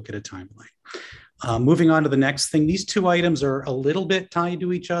when we look at a timeline. Moving on to the next thing, these 2 items are a little bit tied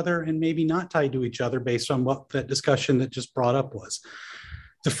to each other and maybe not tied to each other based on what that discussion that just brought up was.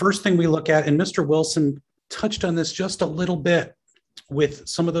 The first thing we look at, and Mr. Wilson touched on this just a little bit with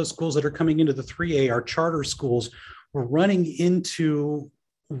some of those schools that are coming into the 3A, our charter schools, we're running into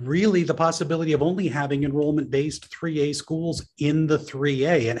really the possibility of only having enrollment-based 3A schools in the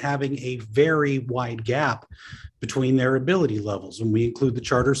 3A and having a very wide gap between their ability levels when we include the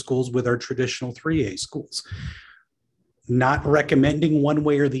charter schools with our traditional 3A schools. Not recommending one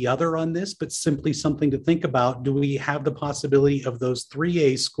way or the other on this, but simply something to think about. Do we have the possibility of those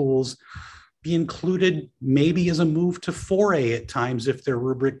 3A schools be included maybe as a move to 4A at times if their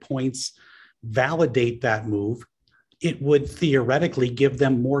rubric points validate that move? It would theoretically give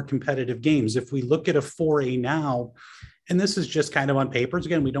them more competitive games. If we look at a 4A now, and this is just kind of on papers,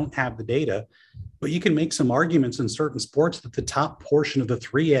 again, we don't have the data, but you can make some arguments in certain sports that the top portion of the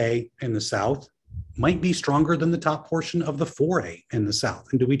 3A in the South might be stronger than the top portion of the 4A in the South.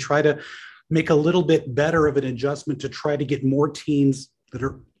 And do we try to make a little bit better of an adjustment to try to get more teams that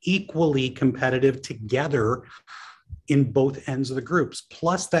are equally competitive together in both ends of the groups?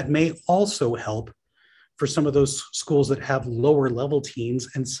 Plus, that may also help for some of those schools that have lower level teams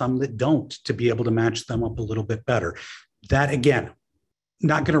and some that don't, to be able to match them up a little bit better. That, again,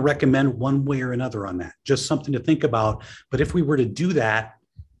 not going to recommend one way or another on that, just something to think about. But if we were to do that,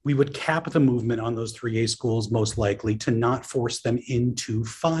 we would cap the movement on those 3A schools most likely to not force them into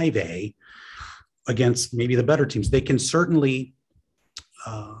 5A against maybe the better teams. They can certainly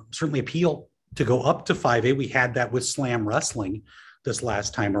appeal to go up to 5A. We had that with slam wrestling this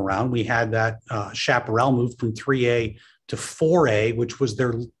last time around. We had that Chaparral move from 3A to 4A, which was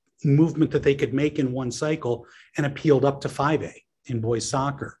their movement that they could make in one cycle, and appealed up to 5A in boys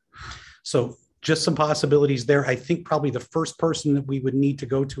soccer. So just some possibilities there. I think probably the first person that we would need to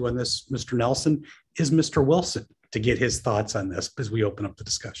go to on this, Mr. Nelson, is Mr. Wilson to get his thoughts on this as we open up the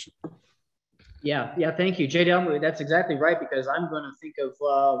discussion. Yeah, thank you, JD. That's exactly right, because I'm going to think of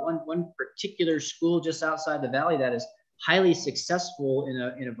one particular school just outside the Valley that is highly successful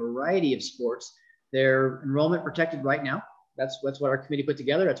in a variety of sports. They're enrollment protected right now. That's what our committee put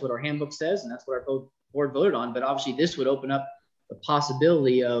together. That's what our handbook says, and that's what our board voted on. But obviously, this would open up the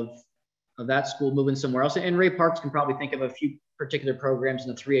possibility of that school moving somewhere else. And Ray Parks can probably think of a few particular programs in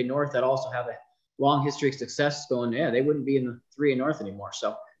the 3A North that also have a long history of success going, yeah, they wouldn't be in the 3A North anymore.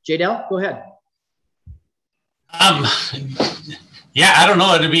 So JDL, go ahead. Yeah, I don't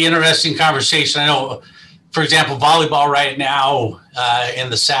know. It'd be an interesting conversation. I know, for example, volleyball right now in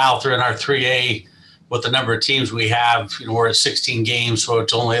the South or in our 3A with the number of teams we have, we're at 16 games, so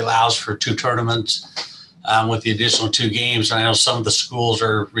it only allows for 2 tournaments with the additional 2 games. And I know some of the schools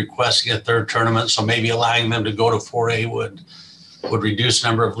are requesting a 3rd tournament, so maybe allowing them to go to 4A would reduce the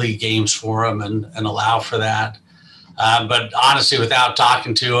number of league games for them and allow for that. But honestly, without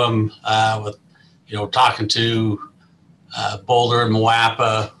talking to them, talking to Boulder and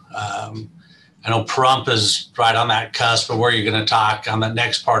Moapa, I know Prump is right on that cusp of where you're going to talk on the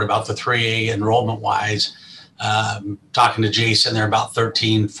next part about the 3A enrollment wise. Talking to Jason, they're about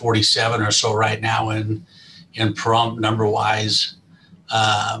 1347 or so right now in Prump number wise.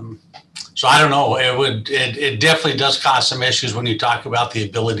 So I don't know. It definitely does cause some issues when you talk about the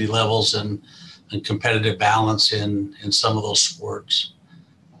ability levels and competitive balance in some of those sports.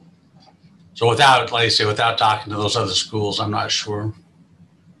 So without, like I say, without talking to those other schools, I'm not sure.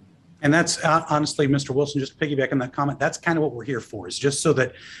 And that's honestly, Mr. Wilson, just to piggyback on that comment, that's kind of what we're here for, is just so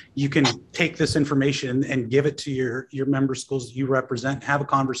that you can take this information and give it to your member schools that you represent, have a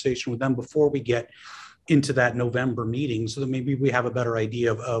conversation with them before we get into that November meeting, so that maybe we have a better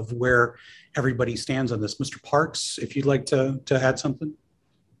idea of where everybody stands on this. Mr. Parks, if you'd like to add something.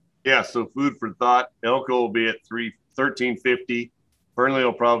 Yeah, so food for thought. Elko will be at 1350. Fernley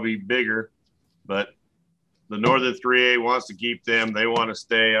will probably be bigger, but the Northern 3A wants to keep them. They want to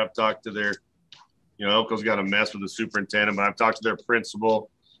stay. I've talked to their, Elko's got a mess with the superintendent, but I've talked to their principal.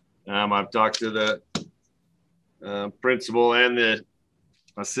 I've talked to the principal and the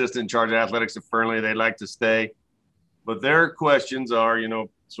assistant in charge of athletics at Fernley. They'd like to stay. But their questions are,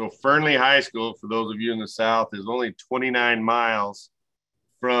 so Fernley High School, for those of you in the South, is only 29 miles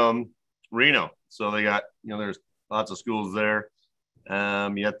from Reno. So they got, there's lots of schools there.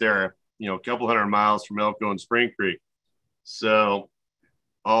 Yet they're, a couple hundred miles from Elko and Spring Creek. So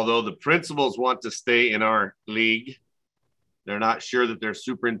although the principals want to stay in our league, they're not sure that their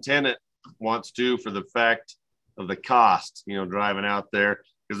superintendent wants to, for the fact of the cost, driving out there,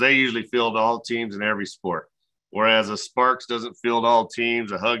 because they usually field all teams in every sport. Whereas a Sparks doesn't field all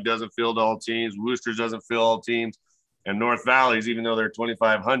teams, a Hug doesn't field all teams, Woosters doesn't field all teams, and North Valley's, even though they're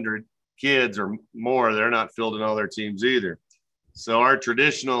 2,500 kids or more, they're not fielding all their teams either. So our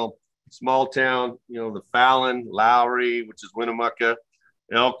traditional small town, the Fallon, Lowry, which is Winnemucca,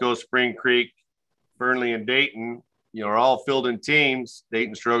 Elko, Spring Creek, Fernley, and Dayton, are all fielding teams.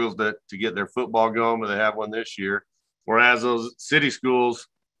 Dayton struggles to get their football going, but they have one this year. Whereas those city schools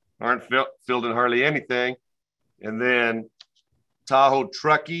aren't fielding hardly anything. And then Tahoe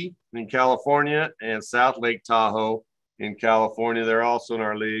Truckee in California and South Lake Tahoe in California, they're also in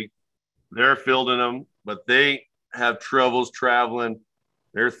our league. They're fielding them, but they have troubles traveling.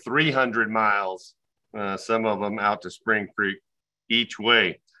 They're 300 miles, some of them, out to Spring Creek each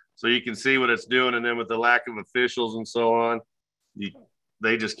way. So you can see what it's doing. And then with the lack of officials and so on,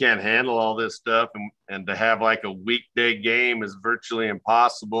 they just can't handle all this stuff. And to have like a weekday game is virtually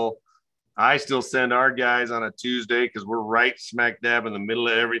impossible. I still send our guys on a Tuesday because we're right smack dab in the middle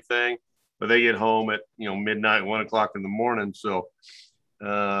of everything, but they get home at, midnight, 1 o'clock in the morning. So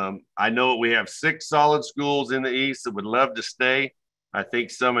I know we have 6 solid schools in the East that would love to stay. I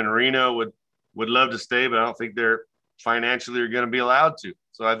think some in Reno would love to stay, but I don't think they're financially are going to be allowed to.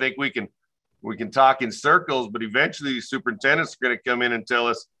 So I think we can talk in circles, but eventually the superintendents are going to come in and tell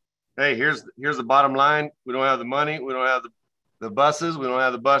us, hey, here's the bottom line. We don't have the money. We don't have the buses. We don't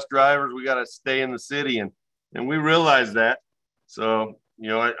have the bus drivers. We got to stay in the city. And we realize that. So,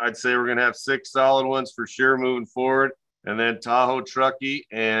 I'd say we're going to have 6 solid ones for sure moving forward. And then Tahoe, Truckee,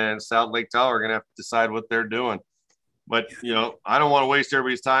 and South Lake Tahoe are going to have to decide what they're doing. But, I don't want to waste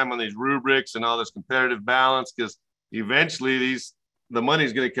everybody's time on these rubrics and all this competitive balance, because eventually the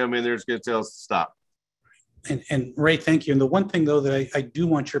money's going to come in there. It's going to tell us to stop. And Ray, thank you. And the one thing, though, that I do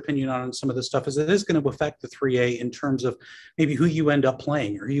want your opinion on some of this stuff is it is going to affect the 3A in terms of maybe who you end up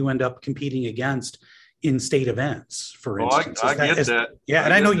playing or who you end up competing against in state events, for instance. I get that. Yeah,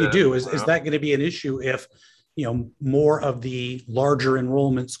 and I know you do. Is that going to be an issue if, more of the larger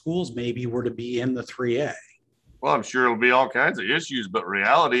enrollment schools maybe were to be in the 3A? Well, I'm sure it'll be all kinds of issues, but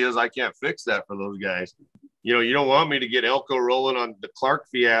reality is I can't fix that for those guys. You don't want me to get Elko rolling on the Clark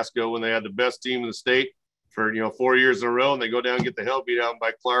fiasco when they had the best team in the state for, 4 years in a row, and they go down and get the hell beat out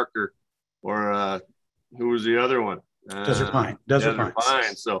by Clark or who was the other one? Desert Pine. Desert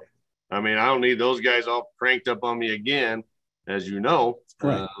Pine. So, I don't need those guys all cranked up on me again, as you know.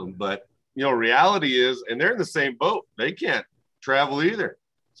 Right. But, reality is, and they're in the same boat. They can't travel either.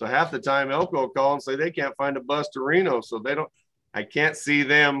 So half the time Elko will call and say they can't find a bus to Reno. So I can't see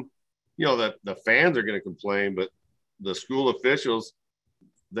them, that the fans are going to complain, but the school officials,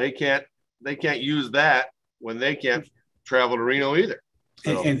 they can't use that when they can't travel to Reno either.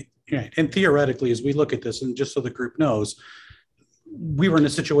 So. And Right. And theoretically, as we look at this, and just so the group knows, we were in a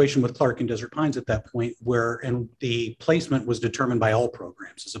situation with Clark and Desert Pines at that point and the placement was determined by all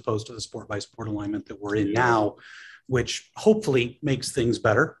programs as opposed to the sport by sport alignment that we're in now, which hopefully makes things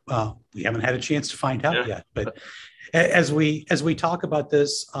better. We haven't had a chance to find out yet, but as we talk about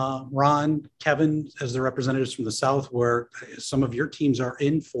this, Ron, Kevin, as the representatives from the South, where some of your teams are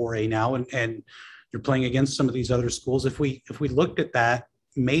in 4A now, and you're playing against some of these other schools. If we looked at that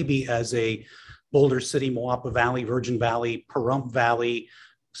maybe as a Boulder City, Moapa Valley, Virgin Valley, Pahrump Valley,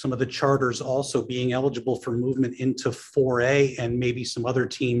 some of the charters also being eligible for movement into 4A, and maybe some other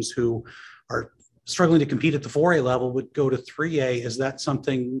teams who are struggling to compete at the 4A level would go to 3A. Is that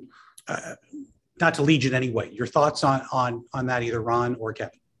something, not to lead you in any way, your thoughts on that, either Ron or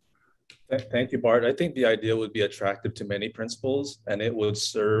Kevin? Thank you, Bart. I think the idea would be attractive to many principals, and it would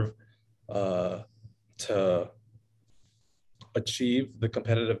serve to achieve the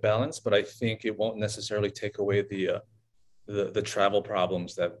competitive balance, but I think it won't necessarily take away the travel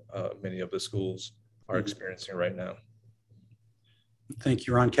problems that many of the schools are experiencing right now. Thank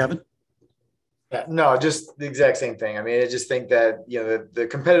you, Ron. Kevin? Yeah, no, just the exact same thing. I mean, I just think that, the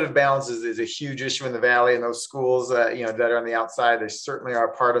competitive balance is a huge issue in the Valley, and those schools, that are on the outside, they certainly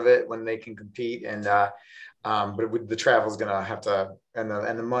are part of it when they can compete. And, but the travel is going to have to, and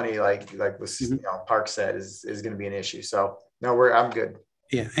the money, like Park said, is going to be an issue. So no, I'm good.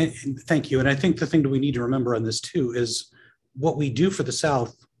 Yeah, and thank you. And I think the thing that we need to remember on this too is what we do for the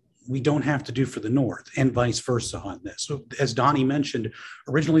South, we don't have to do for the North, and vice versa on this. So as Donnie mentioned,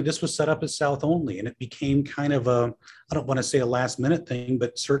 originally this was set up as South only, and it became kind of I don't want to say a last minute thing,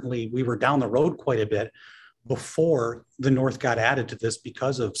 but certainly we were down the road quite a bit before the North got added to this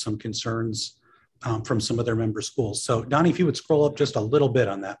because of some concerns from some of their member schools. So Donnie, if you would scroll up just a little bit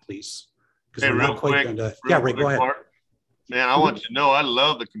on that, please. Hey, real quick, Ray, go ahead. Part. Man, I want you to know I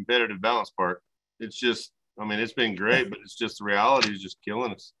love the competitive balance part. It's just, I mean, it's been great, but it's just the reality is just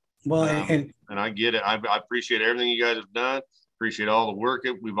killing us. Well, and I get it. I appreciate everything you guys have done. Appreciate all the work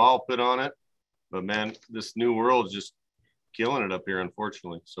that we've all put on it. But man, this new world is just killing it up here,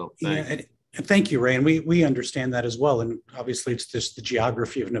 unfortunately. So thanks. Yeah, and thank you, Ray. And we understand that as well. And obviously it's just the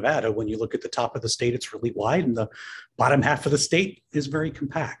geography of Nevada. When you look at the top of the state, it's really wide, and the bottom half of the state is very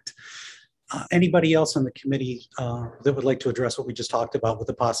compact. Anybody else on the committee that would like to address what we just talked about with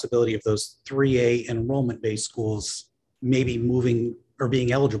the possibility of those 3A enrollment-based schools maybe moving or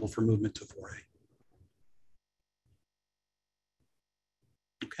being eligible for movement to 4A?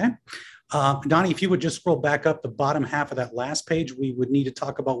 Okay. Donnie, if you would just scroll back up the bottom half of that last page, we would need to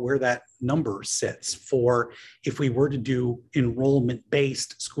talk about where that number sits for if we were to do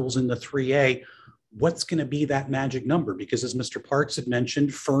enrollment-based schools in the 3A, what's going to be that magic number? Because as Mr. Parks had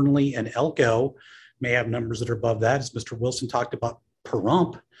mentioned, Fernley and Elko may have numbers that are above that. As Mr. Wilson talked about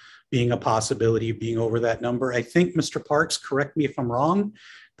Pahrump being a possibility of being over that number. I think, Mr. Parks, correct me if I'm wrong,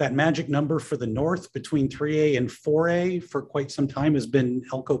 that magic number for the North between 3A and 4A for quite some time has been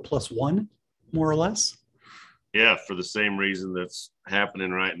Elko +1, more or less. Yeah, for the same reason that's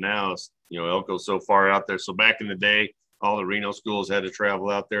happening right now. Elko's so far out there. So back in the day, all the Reno schools had to travel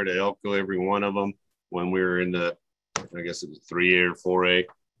out there to Elko, every one of them, when we were in the, I guess it was 3A or 4A.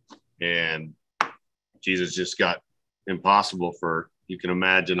 And Jesus, just got impossible for, you can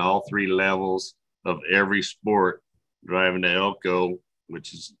imagine all three levels of every sport driving to Elko,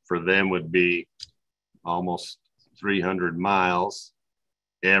 which is for them would be almost 300 miles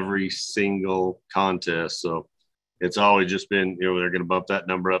every single contest. So it's always just been, they're going to bump that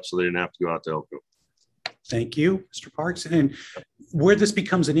number up so they didn't have to go out to Elko. Thank you, Mr. Parks. And where this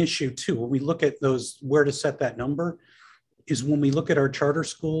becomes an issue too, when we look at those, where to set that number, is when we look at our charter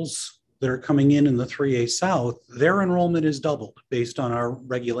schools that are coming in the 3A South, their enrollment is doubled based on our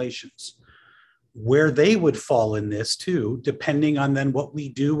regulations. Where they would fall in this too, depending on then what we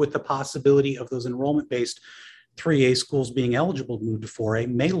do with the possibility of those enrollment-based 3A schools being eligible to move to 4A,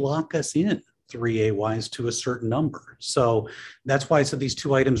 may lock us in 3A wise to a certain number. So that's why I said these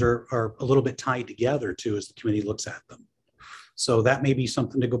two items are a little bit tied together too as the committee looks at them. So that may be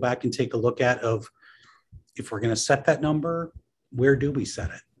something to go back and take a look at of, if we're going to set that number, where do we set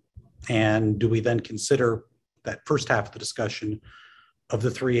it? And do we then consider that first half of the discussion of the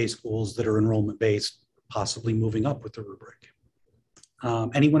 3A schools that are enrollment based, possibly moving up with the rubric?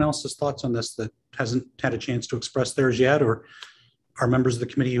 Anyone else's thoughts on this that hasn't had a chance to express theirs yet, or are members of the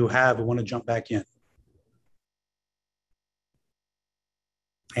committee who have want to jump back in?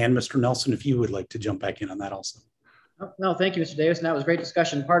 And Mr. Nelson, if you would like to jump back in on that also. No, thank you, Mr. Davis. And that was a great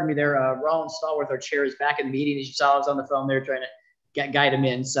discussion. Pardon me there. Rollins Stallworth, our chair, is back in the meeting. As you saw, I was on the phone there trying to guide him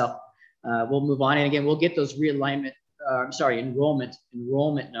in. So we'll move on. And again, we'll get those realignment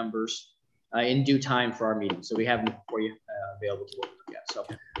enrollment numbers in due time for our meeting. So we have them for you available to look at. So,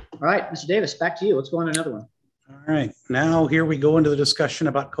 all right, Mr. Davis, back to you. Let's go on to another one. All right, now here we go into the discussion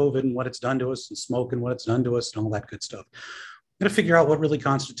about COVID and what it's done to us, and smoke and what it's done to us, and all that good stuff. I'm going to figure out what really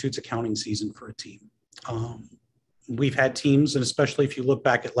constitutes a counting season for a team. We've had teams, and especially if you look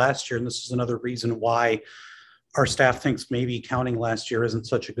back at last year, and this is another reason why our staff thinks maybe counting last year isn't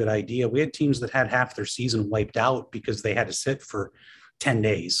such a good idea. We had teams that had half their season wiped out because they had to sit for 10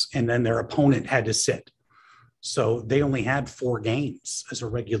 days, and then their opponent had to sit. So they only had 4 games as a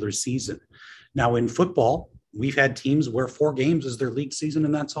regular season. Now in football, we've had teams where 4 games is their league season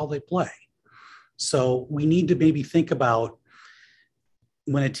and that's all they play. So we need to maybe think about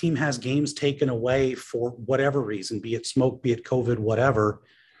when a team has games taken away for whatever reason, be it smoke, be it COVID, whatever,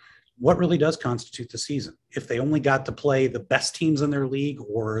 what really does constitute the season? If they only got to play the best teams in their league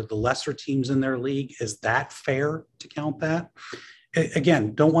or the lesser teams in their league, is that fair to count that?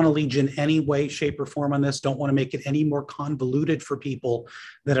 Again, don't want to lead you in any way, shape, or form on this. Don't want to make it any more convoluted for people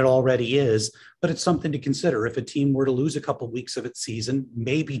than it already is, but it's something to consider. If a team were to lose a couple of weeks of its season,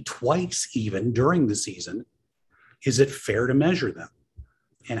 maybe twice even during the season, is it fair to measure them?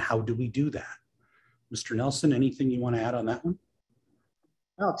 And how do we do that? Mr. Nelson, anything you want to add on that one?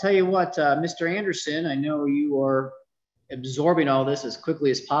 I'll tell you what, Mr. Anderson, I know you are absorbing all this as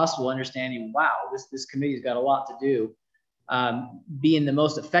quickly as possible, understanding, wow, this committee's got a lot to do. Being the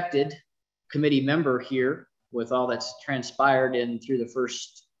most affected committee member here with all that's transpired through the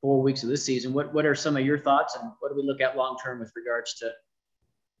first 4 weeks of this season, what are some of your thoughts, and what do we look at long term with regards to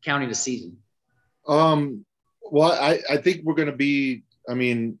counting the season? Well, I think we're going to be, I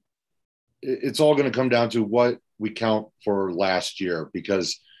mean, it's all going to come down to what we count for last year,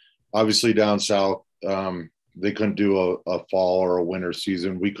 because obviously down south, they couldn't do a fall or a winter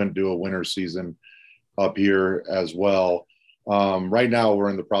season. We couldn't do a winter season up here as well. Right now we're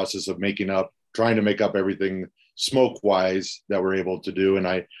in the process of trying to make up everything smoke wise that we're able to do. And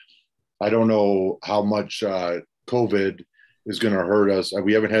I don't know how much COVID is going to hurt us.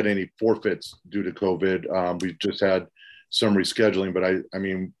 We haven't had any forfeits due to COVID. We've just had some rescheduling, but I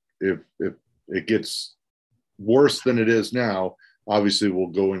mean, if it gets worse than it is now, obviously we'll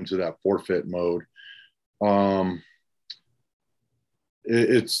go into that forfeit mode.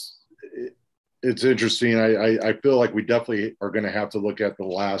 It's interesting. I feel like we definitely are going to have to look at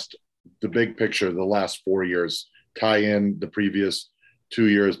the big picture, the last 4 years, tie in the previous 2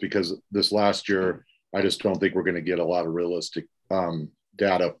 years, because this last year, I just don't think we're going to get a lot of realistic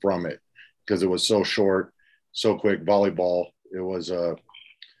data from it, because it was so short, so quick. Volleyball, it was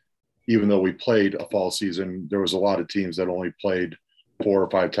even though we played a fall season, there was a lot of teams that only played 4 or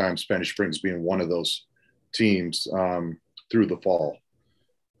 5 times, Spanish Springs being one of those teams through the fall.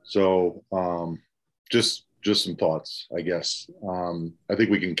 So just some thoughts, I guess. I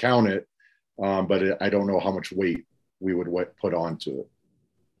think we can count it, but I don't know how much weight we would put onto it.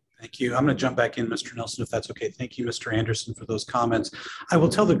 Thank you. I'm going to jump back in, Mr. Nelson, if that's okay. Thank you, Mr. Anderson, for those comments. I will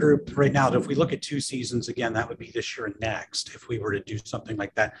tell the group right now that if we look at 2 seasons, again, that would be this year and next, if we were to do something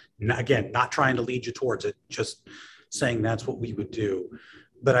like that. Again, not trying to lead you towards it, just saying that's what we would do.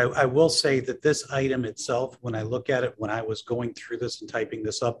 But I will say that this item itself, when I look at it, when I was going through this and typing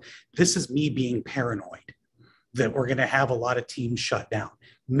this up, this is me being paranoid that we're going to have a lot of teams shut down.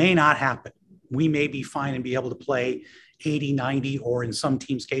 May not happen. We may be fine and be able to play 80, 90, or in some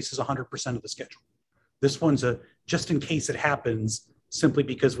teams' cases, 100% of the schedule. This one's a just in case it happens, simply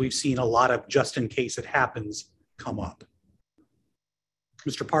because we've seen a lot of just in case it happens come up.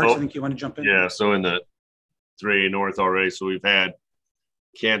 Mr. Parks, I think you want to jump in? Yeah, so in the 3A North already, so we've had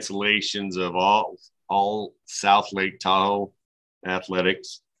cancellations of all South Lake Tahoe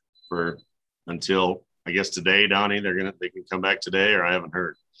athletics until I guess today, Donnie. They can come back today, or I haven't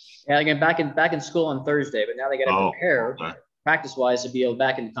heard. Yeah, they get back in school on Thursday, but now they got to prepare practice-wise to be able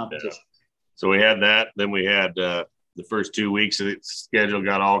back in the competition. Yeah. So we had that. Then we had the first 2 weeks of the schedule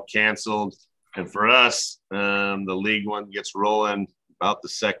got all canceled, and for us, the league one gets rolling about the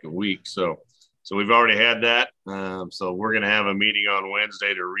second week. So we've already had that. So we're going to have a meeting on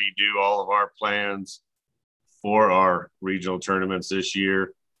Wednesday to redo all of our plans for our regional tournaments this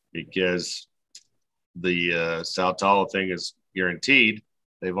year, because the South Tahoe thing is guaranteed.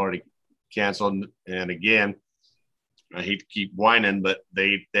 They've already canceled. And again, I hate to keep whining, but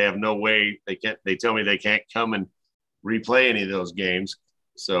they have no way. They tell me they can't come and replay any of those games.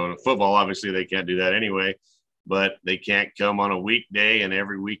 So in football, obviously they can't do that anyway, but they can't come on a weekday, and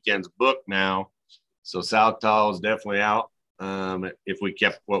every weekend's booked now. So South Tahoe is definitely out if we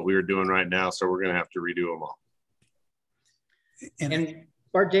kept what we were doing right now. So we're going to have to redo them all. And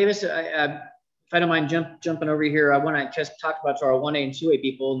Bart Davis, I don't mind jumping over here, I want to just talk about to our 1A and 2A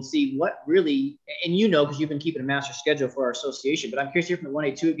people and see what really, and because you've been keeping a master schedule for our association, but I'm curious to hear from the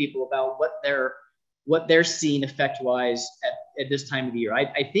 1A, 2A people about what they're seeing effect-wise at this time of the year.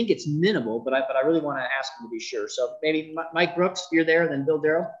 I think it's minimal, but I really want to ask them to be sure. So maybe Mike Brooks, you're there, then Bill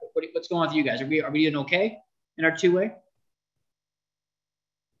Darrell. What's going on with you guys? Are we doing okay in our 2A?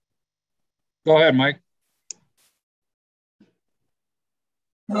 Go ahead, Mike.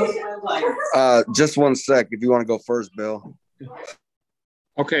 Just one sec. If you want to go first, Bill.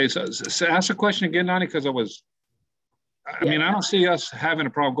 Okay, so ask the question again, Donnie, because I mean, I don't see us having a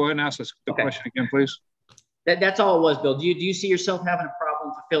problem. Go ahead and ask us the question again, please. That's all it was, Bill. Do you see yourself having a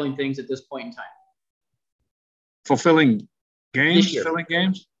problem fulfilling things at this point in time? Fulfilling games? Filling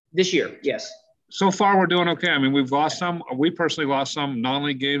games? This year, yes. So far, we're doing okay. I mean, we've lost some. We personally lost some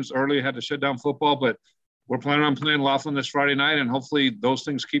non-league games early, had to shut down football, but we're planning on playing Laughlin this Friday night, and hopefully those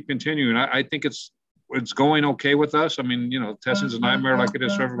things keep continuing. I think it's going okay with us. I mean, testing's a nightmare like it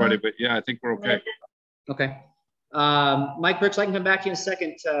is for everybody, but yeah, I think we're okay. Okay. Mike Brooks, I can come back to you in a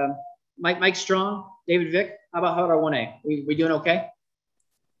second. Mike Strong, David Vick, how about our 1A? We doing okay?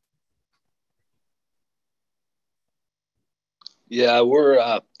 Yeah,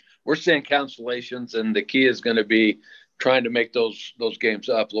 we're seeing cancellations, and the key is going to be trying to make those games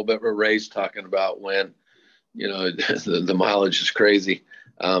up a little bit. What Ray's talking about when the mileage is crazy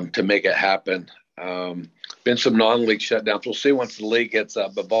to make it happen. Been some non-league shutdowns. We'll see once the league gets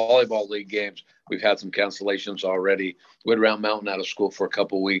up. But volleyball league games, we've had some cancellations already. We had Round Mountain out of school for a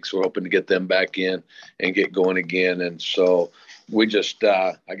couple of weeks. We're hoping to get them back in and get going again. And so we just,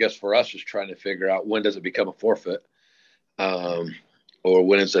 I guess for us, is trying to figure out when does it become a forfeit, or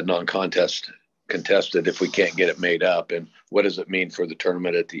when is it contested if we can't get it made up, and what does it mean for the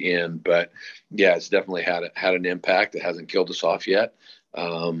tournament at the end. But yeah, it's definitely had an impact. It hasn't killed us off yet.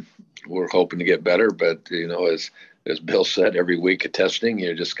 We're hoping to get better, but as Bill said, every week of testing,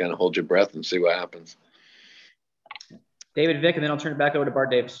 you just kind of hold your breath and see what happens. David Vick, and then I'll turn it back over to Bart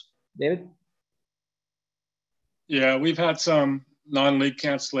Davis. David? Yeah, we've had some non-league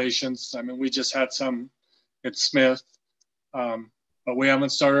cancellations. I mean, we just had some at Smith, but we haven't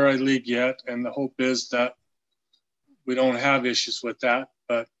started our league yet. And the hope is that we don't have issues with that,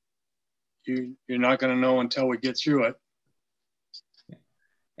 but you're not going to know until we get through it.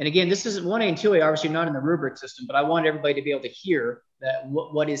 And again, this is 1A and 2A, obviously not in the rubric system, but I want everybody to be able to hear that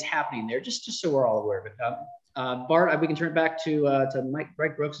what is happening there, just so we're all aware of it. Bart, we can turn it back to Mike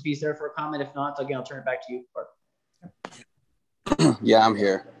Brooks if he's there for a comment. If not, again, I'll turn it back to you, Bart. Yeah, I'm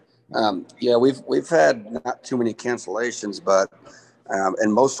here. Yeah, we've had not too many cancellations, but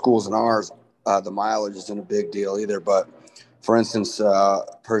in most schools in ours, the mileage isn't a big deal either. But for instance,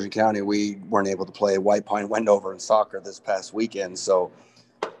 Persian County, we weren't able to play White Pine Wendover in soccer this past weekend, so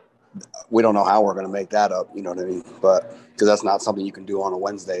we don't know how we're going to make that up. You know what I mean? But because that's not something you can do on a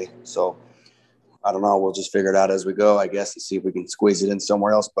Wednesday, so I don't know. We'll just figure it out as we go, I guess, and see if we can squeeze it in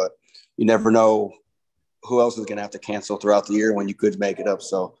somewhere else. But you never know who else is going to have to cancel throughout the year when you could make it up.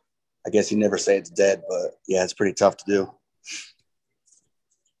 So I guess you never say it's dead, but yeah, it's pretty tough to do.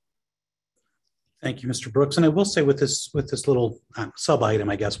 Thank you, Mr. Brooks. And I will say with this little sub item,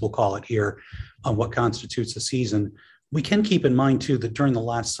 I guess we'll call it here, on what constitutes a season, we can keep in mind too that during the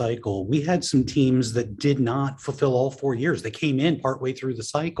last cycle, we had some teams that did not fulfill all 4 years. They came in partway through the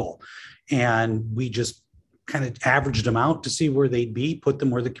cycle, and we just kind of averaged them out to see where they'd be, put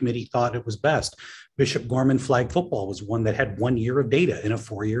them where the committee thought it was best. Bishop Gorman flag football was one that had 1 year of data in a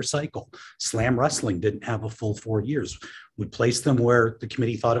 4-year cycle. Slam wrestling didn't have a full 4 years. We placed them where the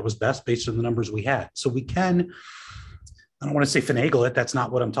committee thought it was best based on the numbers we had. So we can, I don't want to say finagle it, that's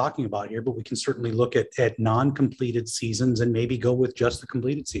not what I'm talking about here, but we can certainly look at non-completed seasons and maybe go with just the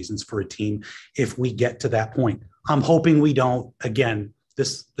completed seasons for a team if we get to that point. I'm hoping we don't. Again,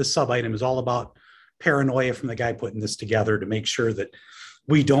 this sub item is all about paranoia from the guy putting this together to make sure that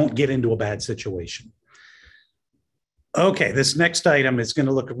we don't get into a bad situation. Okay, this next item is going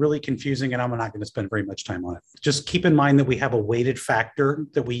to look really confusing, and I'm not going to spend very much time on it. Just keep in mind that we have a weighted factor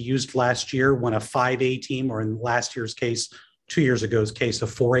that we used last year when a 5A team, or in last year's case, 2 years ago's case, a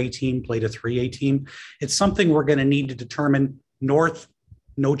 4A team played a 3A team. It's something we're going to need to determine. North,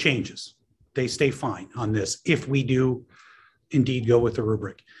 no changes. They stay fine on this if we do indeed go with the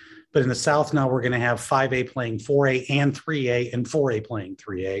rubric. But in the South now, we're going to have 5A playing 4A and 3A, and 4A playing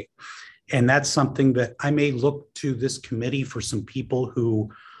 3A. And that's something that I may look to this committee for some people who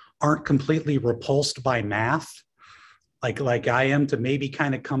aren't completely repulsed by math, like I am, to maybe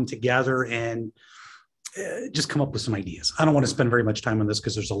kind of come together and just come up with some ideas. I don't want to spend very much time on this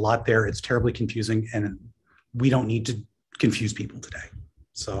because there's a lot there. It's terribly confusing, and we don't need to confuse people today.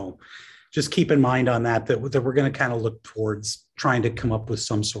 So just keep in mind on that we're going to kind of look towards trying to come up with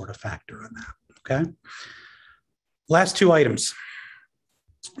some sort of factor on that. Okay. Last two items.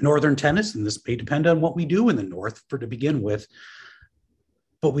 Northern tennis, and this may depend on what we do in the North to begin with.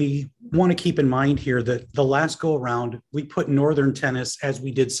 But we want to keep in mind here that the last go around, we put Northern tennis as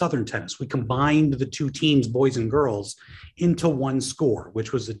we did Southern tennis. We combined the two teams, boys and girls, into one score,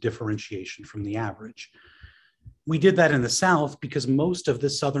 which was a differentiation from the average. We did that in the South because most of the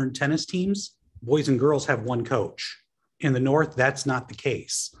Southern tennis teams, boys and girls, have one coach. In the North, that's not the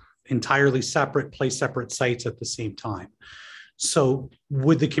case. Entirely separate, play separate sites at the same time. So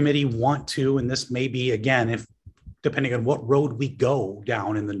would the committee want to, and this may be, again, if depending on what road we go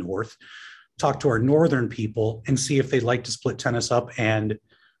down in the North, talk to our Northern people and see if they'd like to split tennis up and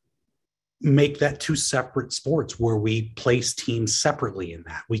make that two separate sports where we place teams separately in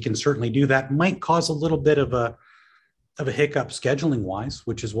that. We can certainly do that. Might cause a little bit of a hiccup scheduling wise,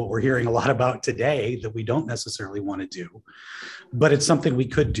 which is what we're hearing a lot about today that we don't necessarily want to do. But it's something we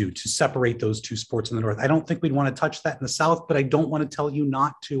could do to separate those two sports in the North. I don't think we'd want to touch that in the South, but I don't want to tell you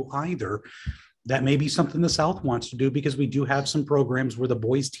not to either. That may be something the South wants to do because we do have some programs where the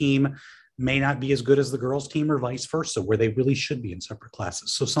boys team may not be as good as the girls team or vice versa, where they really should be in separate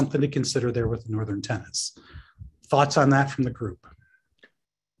classes. So something to consider there with Northern tennis. Thoughts on that from the group?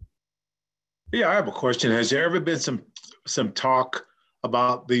 Yeah, I have a question. Has there ever been some talk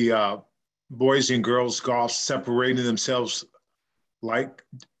about the boys and girls golf separating themselves like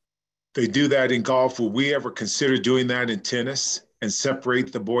they do that in golf? Will we ever consider doing that in tennis and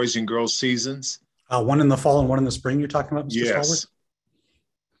separate the boys and girls seasons? One in the fall and one in the spring you're talking about, Mr. Yes. Stallworth?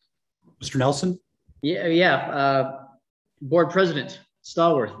 Mr. Nelson? Yeah. Board President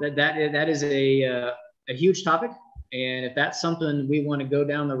Stallworth, that is a huge topic. And if that's something we want to go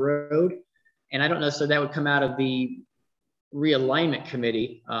down the road, and I don't know, so that would come out of the realignment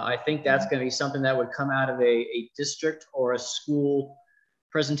committee. I think that's going to be something that would come out of a district or a school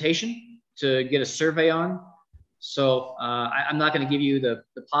presentation to get a survey on. So I'm not going to give you the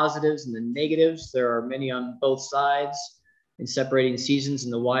positives and the negatives. There are many on both sides in separating seasons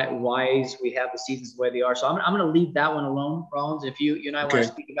and the whys we have the seasons the way they are. So I'm going to leave that one alone, Rollins. If you and I want to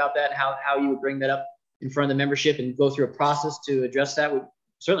speak about that, how you would bring that up in front of the membership and go through a process to address that,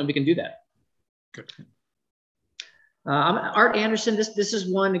 certainly we can do that. Good. Art Anderson, this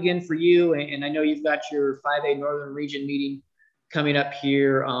is one again for you, and I know you've got your 5A Northern Region meeting coming up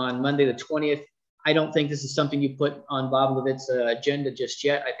here on Monday the 20th. I don't think this is something you put on Bob Levitt's agenda just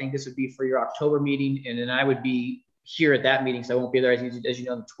yet. I think this would be for your October meeting, and then I would be here at that meeting, so I won't be there as you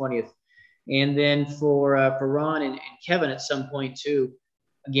know on the 20th. And then for Ron and Kevin at some point too,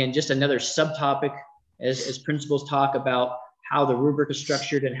 again, just another subtopic as principals talk about how the rubric is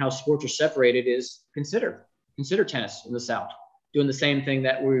structured and how sports are separated is consider tennis in the South, doing the same thing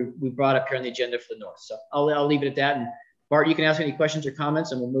that we brought up here on the agenda for the North. So I'll leave it at that. And Bart, you can ask any questions or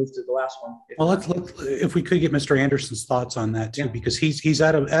comments, and we'll move to the last one. Well, if we could get Mr. Anderson's thoughts on that too, because he's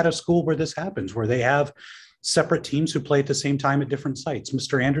at a school where this happens, where they have separate teams who play at the same time at different sites.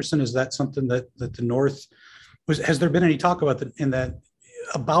 Mr. Anderson, is that something that the North has there been any talk about that in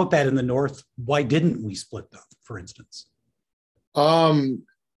the North? Why didn't we split them, for instance? No,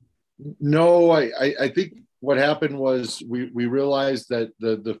 I think what happened was we realized that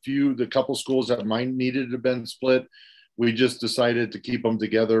the couple schools that might needed to have been split, we just decided to keep them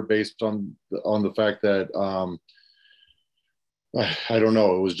together based on the fact that I don't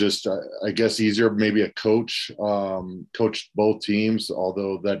know, it was just I guess easier. Maybe a coach coached both teams,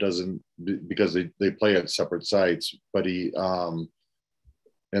 although that doesn't, because they play at separate sites, but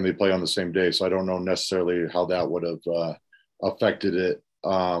and they play on the same day, so I don't know necessarily how that would have affected it.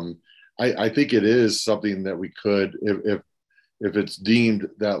 I think it is something that we could, if it's deemed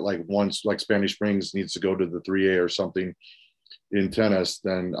that like Spanish Springs needs to go to the 3A or something in tennis,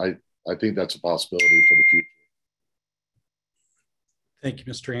 then I think that's a possibility for the future. Thank you,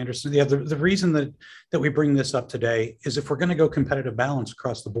 Mr. Anderson. Yeah, the reason that we bring this up today is if we're going to go competitive balance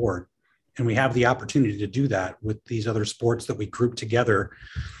across the board, and we have the opportunity to do that with these other sports that we group together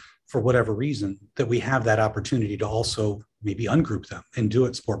for whatever reason, that we have that opportunity to also maybe ungroup them and do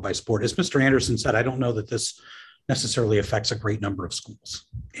it sport by sport. As Mr. Anderson said, I don't know that this necessarily affects a great number of schools.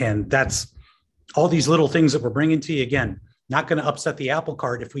 And that's all these little things that we're bringing to you. Again, not going to upset the apple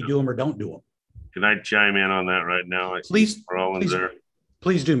cart if we do them or don't do them. Can I chime in on that right now? Please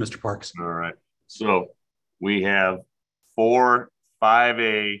do, Mr. Parks. All right. So we have 4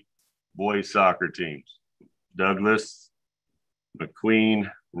 5A boys soccer teams: Douglas, McQueen,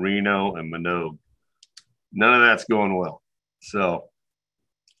 Reno, and Minogue. None of that's going well. So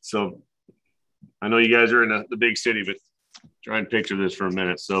I know you guys are in the big city, but try and picture this for a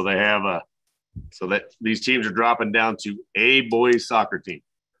minute. So they have so that these teams are dropping down to a boys soccer team.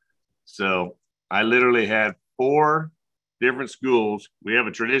 So I literally had 4 different schools. We have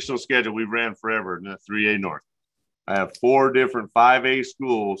a traditional schedule we ran forever in the 3A North. I have 4 different 5A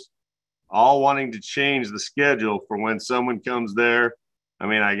schools all wanting to change the schedule for when someone comes there. I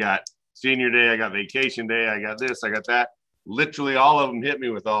mean, I got senior day, I got vacation day, I got this, I got that. Literally all of them hit me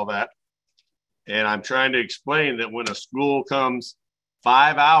with all that. And I'm trying to explain that when a school comes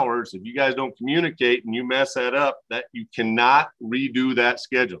 5 hours, if you guys don't communicate and you mess that up, that you cannot redo that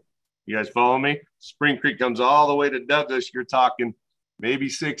schedule. You guys follow me? Spring Creek comes all the way to Douglas. You're talking maybe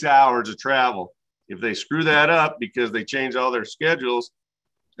 6 hours of travel. If they screw that up because they change all their schedules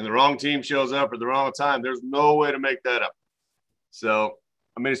and the wrong team shows up at the wrong time, there's no way to make that up. So,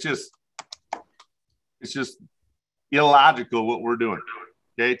 I mean, it's just illogical what we're doing,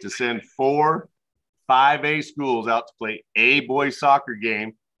 okay? To send 4 5A schools out to play a boys soccer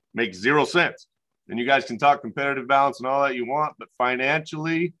game makes 0 sense. And you guys can talk competitive balance and all that you want, but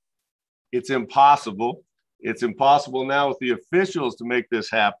financially, it's impossible. It's impossible now with the officials to make this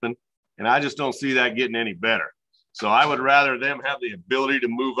happen. And I just don't see that getting any better. So I would rather them have the ability to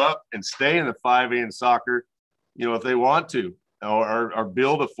move up and stay in the 5A in soccer, you know, if they want to, or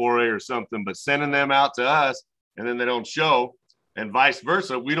build a 4A or something, but sending them out to us and then they don't show, and vice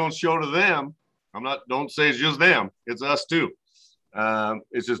versa. We don't show to them. Don't say it's just them. It's us too.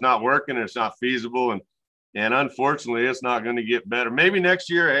 It's just not working. It's not feasible. And unfortunately, it's not going to get better. Maybe next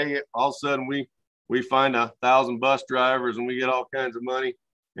year, hey, all of a sudden we find 1,000 bus drivers and we get all kinds of money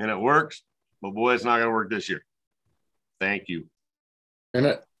and it works. But boy, it's not going to work this year. Thank you.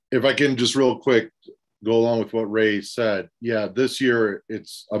 And if I can just real quick go along with what Ray said. Yeah, this year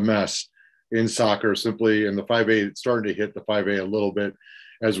it's a mess in soccer, simply in the 5A. It's starting to hit the 5A a little bit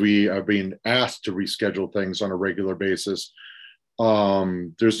as we are being asked to reschedule things on a regular basis.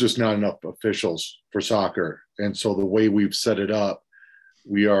 There's just not enough officials for soccer. And so the way we've set it up,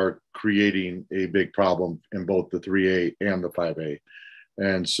 we are creating a big problem in both the 3A and the 5A.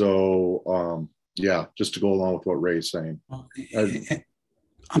 And so, yeah, just to go along with what Ray's saying.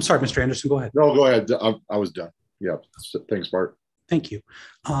 I'm sorry, Mr. Anderson, go ahead. No, go ahead. I was done. Yeah, thanks, Bart. Thank you.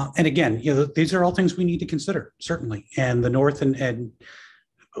 And again, you know, these are all things we need to consider, certainly. And the North and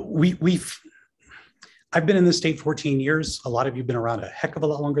I've been in this state 14 years. A lot of you have been around a heck of a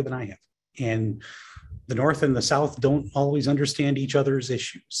lot longer than I have. And the North and the South don't always understand each other's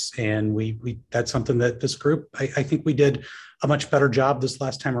issues. And that's something that this group, I think we did a much better job this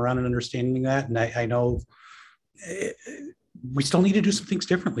last time around in understanding that. And I know we still need to do some things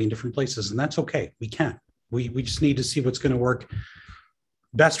differently in different places, and that's okay. We can. We just need to see what's going to work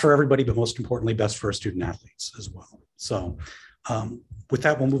best for everybody, but most importantly, best for our student athletes as well. So with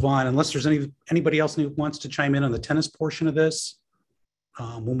that, we'll move on. Unless there's anybody else who wants to chime in on the tennis portion of this,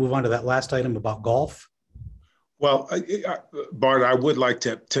 we'll move on to that last item about golf. Well, Bart, I would like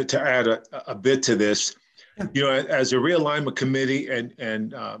to add a bit to this. Yeah. You know, as a realignment committee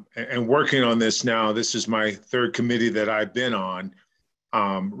and working on this now, this is my 3rd committee that I've been on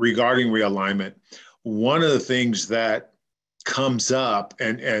regarding realignment. One of the things that comes up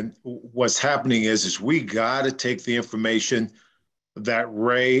and what's happening is we got to take the information that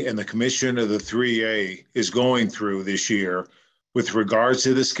Ray and the commission of the 3A is going through this year with regards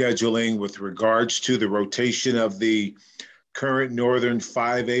to the scheduling, with regards to the rotation of the current Northern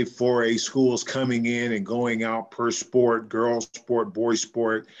 5A, 4A schools coming in and going out per sport, girls sport, boys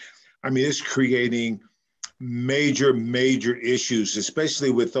sport. I mean, it's creating major issues,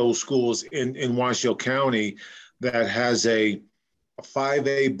 especially with those schools in Washoe County that has a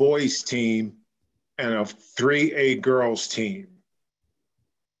 5A boys team and a 3A girls team.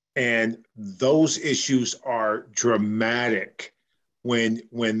 And those issues are dramatic when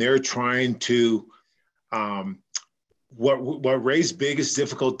they're trying to, what Ray's biggest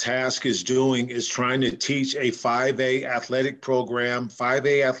difficult task is doing is trying to teach a 5A athletic program,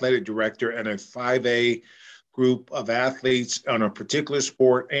 5A athletic director, and a 5A group of athletes on a particular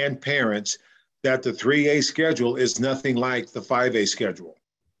sport and parents that the 3A schedule is nothing like the 5A schedule.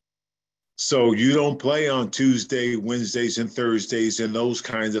 So you don't play on Tuesday, Wednesdays, and Thursdays and those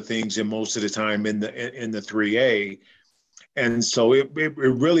kinds of things, and most of the time in the 3A. And so it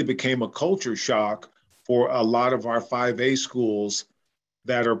really became a culture shock for a lot of our 5A schools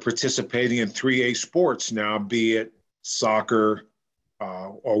that are participating in 3A sports now, be it soccer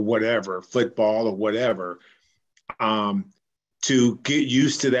or whatever, football or whatever, to get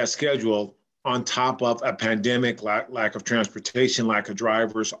used to that schedule on top of a pandemic, lack of transportation, lack of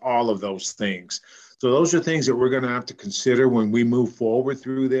drivers, all of those things. So those are things that we're going to have to consider when we move forward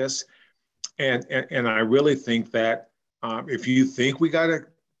through this. And I really think that If you think we got to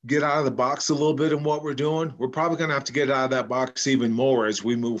get out of the box a little bit in what we're doing, we're probably going to have to get out of that box even more as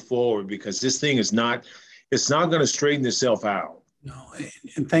we move forward, because this thing is not, it's not going to straighten itself out. No,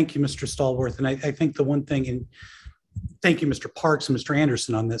 and thank you, Mr. Stallworth. And I think the one thing, and thank you, Mr. Parks and Mr.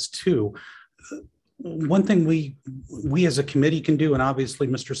 Anderson on this too. One thing we as a committee can do, and obviously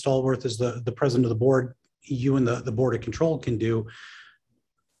Mr. Stallworth is the president of the board, you and the board of control can do,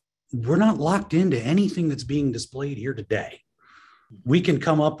 we're not locked into anything that's being displayed here today. We can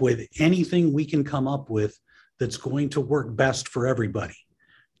come up with anything we can come up with that's going to work best for everybody.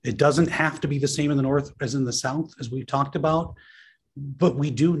 It doesn't have to be the same in the north as in the south, as we've talked about, but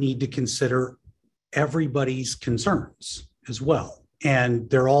we do need to consider everybody's concerns as well. And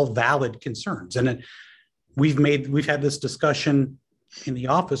they're all valid concerns. And we've had this discussion in the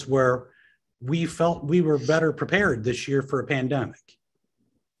office where we felt we were better prepared this year for a pandemic.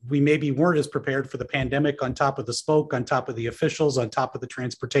 We maybe weren't as prepared for the pandemic, on top of the smoke, on top of the officials, on top of the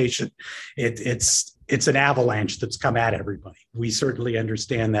transportation. It's an avalanche that's come at everybody. We certainly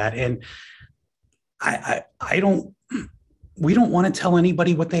understand that. And we don't want to tell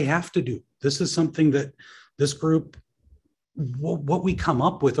anybody what they have to do. This is something that this group, what we come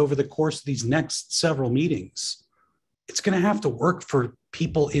up with over the course of these next several meetings, it's going to have to work for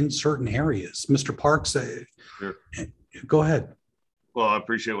people in certain areas. Mr. Parks, Sure. Go ahead. Well, I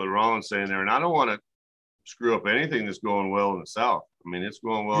appreciate what Roland's saying there, and I don't want to screw up anything that's going well in the South. I mean, it's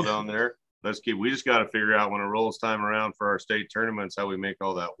going well down there. We just got to figure out when it rolls time around for our state tournaments, how we make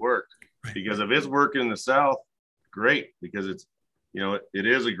all that work. Right. Because if it's working in the South, great, because it's, it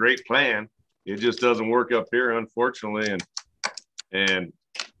is a great plan. It just doesn't work up here, unfortunately. And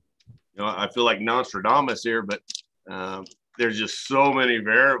I feel like Nostradamus here, but there's just so many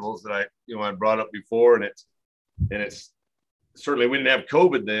variables that I brought up before, and it's certainly we didn't have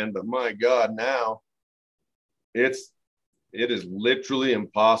COVID then, but my God, now it is literally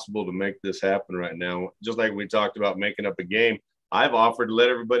impossible to make this happen right now. Just like we talked about making up a game, I've offered to let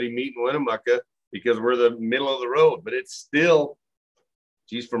everybody meet in Winnemucca because we're the middle of the road, but it's still,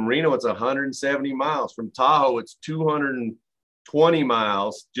 from Reno, it's 170 miles. From Tahoe, it's 220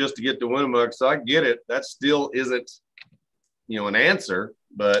 miles just to get to Winnemucca. So I get it. That still isn't, an answer,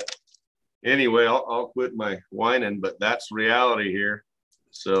 but anyway, I'll quit my whining, but that's reality here.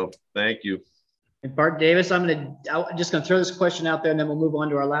 So thank you. And Bart Davis, I'm just going to throw this question out there, and then we'll move on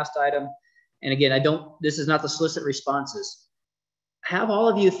to our last item. And again, this is not to solicit responses. Have all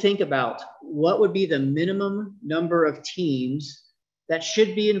of you think about what would be the minimum number of teams that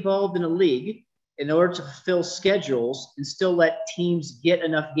should be involved in a league in order to fulfill schedules and still let teams get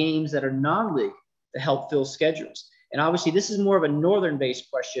enough games that are non-league to help fill schedules. And obviously, this is more of a northern-based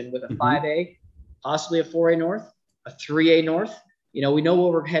question with a 5A, possibly a 4A North, a 3A North. We know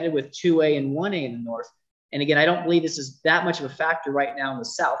where we're headed with 2A and 1A in the North. And again, I don't believe this is that much of a factor right now in the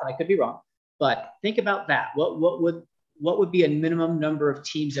South, and I could be wrong. But think about that. What would be a minimum number of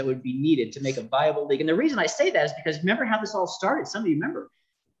teams that would be needed to make a viable league? And the reason I say that is because remember how this all started. Some of you remember.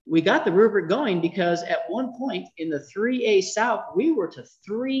 We got the rubric going because at one point in the 3A South, we were to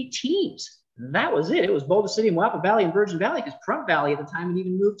 3 teams. That was it. It was Boulder City and Wappa Valley and Virgin Valley, because Pahrump Valley at the time had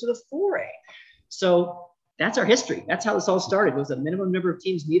even moved to the 4A. So that's our history. That's how this all started. It was a minimum number of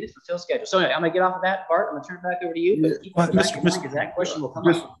teams needed to fulfill schedule. So anyway, I'm going to get off of that, Bart. I'm going to turn it back over to you. But keep that question will come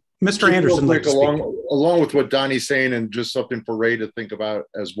up. Mr. Anderson, along with what Donnie's saying, and just something for Ray to think about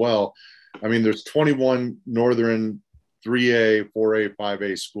as well. I mean, there's 21 northern 3A, 4A,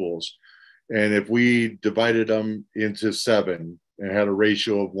 5A schools. And if we divided them into 7 and had a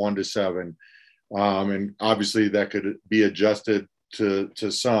ratio of 1 to 7, and obviously that could be adjusted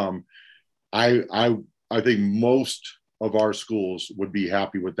to some, I think most of our schools would be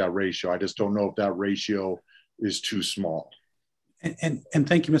happy with that ratio. I just don't know if that ratio is too small. And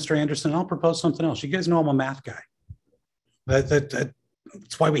thank you, Mr. Anderson. I'll propose something else. You guys know I'm a math guy. That's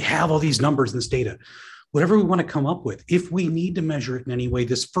why we have all these numbers and this data. Whatever we want to come up with, if we need to measure it in any way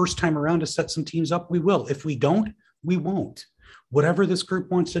this first time around to set some teams up, we will. If we don't, we won't. Whatever this group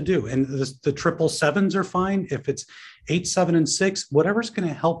wants to do. And the 777s are fine. If it's 8, 7, and 6, whatever's going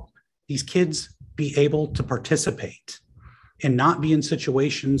to help these kids be able to participate and not be in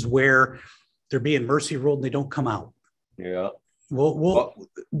situations where they're being mercy ruled and they don't come out. Yeah. Well,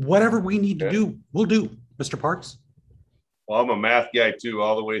 whatever we need to do, we'll do, Mr. Parks. Well, I'm a math guy too,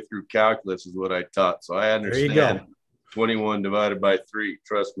 all the way through calculus is what I taught. So I understand 21 divided by 3,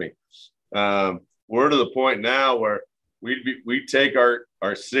 trust me. We're to the point now where we take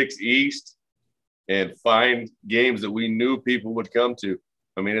our 6 East and find games that we knew people would come to.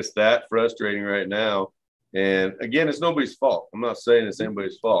 I mean, it's that frustrating right now. And again, it's nobody's fault. I'm not saying it's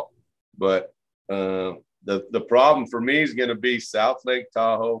anybody's fault, but The problem for me is going to be South Lake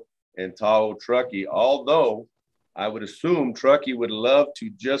Tahoe and Tahoe Truckee, although I would assume Truckee would love to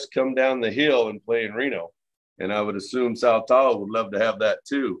just come down the hill and play in Reno. And I would assume South Tahoe would love to have that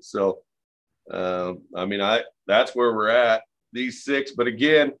too. So, I mean, that's where we're at, these 6. But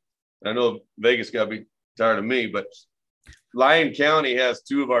again, I know Vegas got to be tired of me, but Lyon County has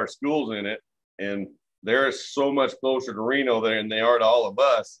 2 of our schools in it, and they're so much closer to Reno than they are to all of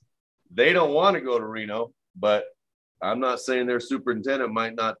us. They don't want to go to Reno, but I'm not saying their superintendent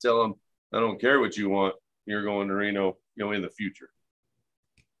might not tell them, I don't care what you want, you're going to Reno, in the future.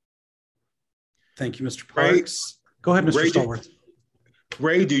 Thank you, Mr. Parks. Go ahead, Mr. Stallworth.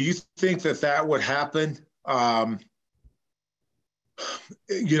 Ray, do you think that would happen?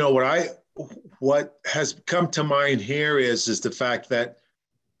 What has come to mind here is the fact that,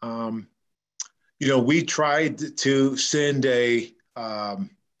 we tried to send an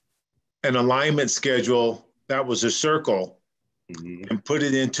alignment schedule that was a circle and put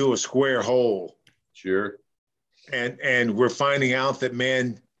it into a square hole. Sure. And we're finding out that,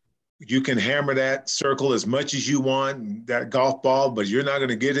 man, you can hammer that circle as much as you want, that golf ball, but you're not going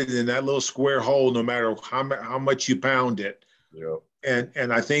to get it in that little square hole no matter how much you pound it. Yeah.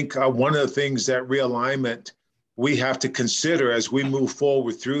 And I think one of the things that realignment we have to consider as we move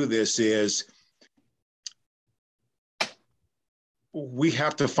forward through this is we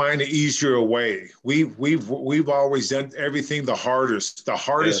have to find an easier way. We've always done everything the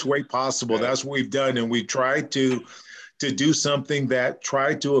hardest way possible. Yeah. That's what we've done. And we tried to do something that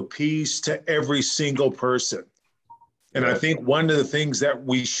tried to appease to every single person. And I think one of the things that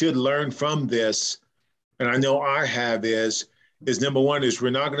we should learn from this, and I know I have, is number one, is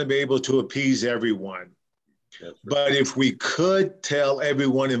we're not going to be able to appease everyone. But if we could tell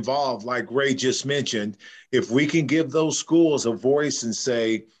everyone involved, like Ray just mentioned, if we can give those schools a voice and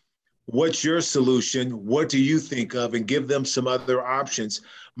say, what's your solution? What do you think of? And give them some other options.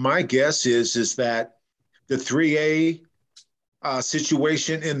 My guess is that the 3A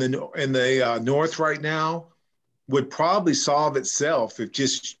situation in the north right now would probably solve itself if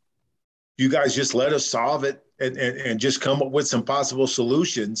you guys just let us solve it and just come up with some possible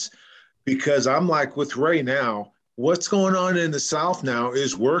solutions. Because I'm like with Ray now, what's going on in the South now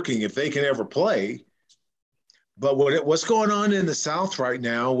is working if they can ever play. But what's going on in the South right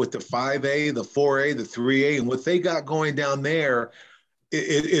now with the 5A, the 4A, the 3A, and what they got going down there,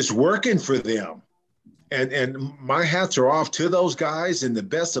 it is working for them. And my hats are off to those guys and the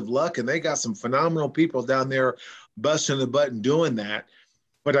best of luck. And they got some phenomenal people down there busting the butt and doing that.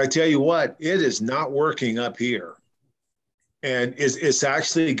 But I tell you what, it is not working up here. And it's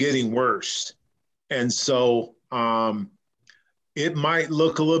actually getting worse. And so it might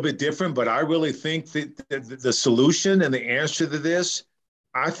look a little bit different, but I really think that the solution and the answer to this,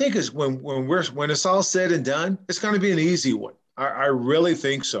 I think is when it's all said and done, it's going to be an easy one. I really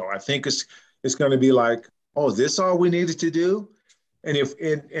think so. I think it's going to be like, oh, this all we needed to do? And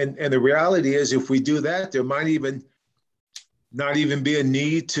the reality is, if we do that, there might not even be a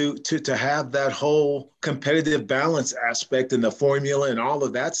need to have that whole competitive balance aspect and the formula and all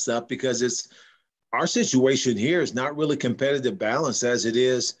of that stuff, because our situation here is not really competitive balance as it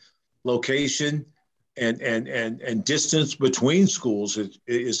is location and distance between schools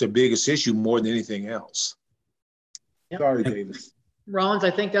is the biggest issue more than anything else. Yep. Sorry, Davis. Rollins,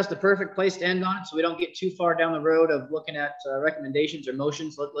 I think that's the perfect place to end on it, so we don't get too far down the road of looking at recommendations or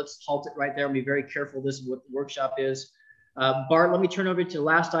motions. Let's halt it right there and be very careful. This is what the workshop is. Bart, let me turn over to the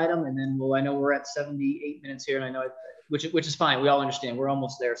last item, and then I know we're at 78 minutes here, and I know which is fine. We all understand we're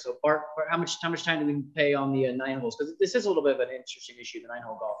almost there. So Bart, how much time do we pay on the 9 holes? Because this is a little bit of an interesting issue, the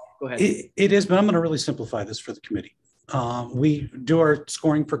 9-hole golf. Go ahead. It is, but I'm going to really simplify this for the committee. We do our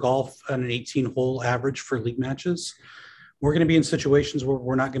scoring for golf on an 18-hole average for league matches. We're going to be in situations where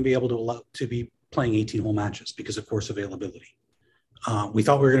we're not going to be able to be playing 18-hole matches because of course availability. We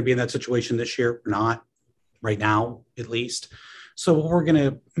thought we were going to be in that situation this year. We're not right now, at least. So what we're going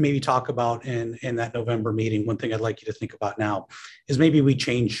to maybe talk about in that November meeting, one thing I'd like you to think about now is maybe we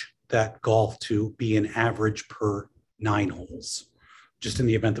change that golf to be an average per 9 holes, just in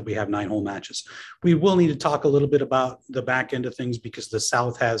the event that we have 9-hole matches. We will need to talk a little bit about the back end of things because the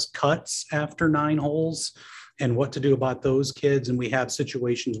South has cuts after 9 holes and what to do about those kids. And we have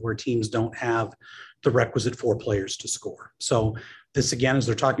situations where teams don't have the requisite 4 players to score. So this, again, as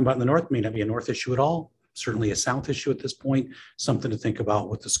they're talking about in the North, may not be a North issue at all. Certainly a South issue at this point. Something to think about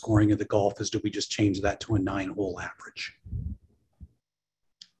with the scoring of the golf is, do we just change that to a 9-hole average?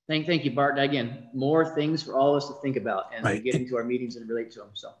 Thank you, Bart. Again, more things for all of us to think about and right. Get into our meetings and relate to them.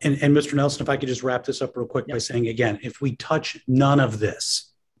 So, and Mr. Nelson, if I could just wrap this up real quick by saying, again, if we touch none of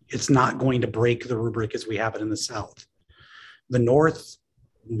this it's not going to break the rubric as we have it in the South. The North,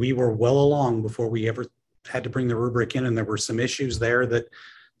 we were well along before we ever had to bring the rubric in, and there were some issues there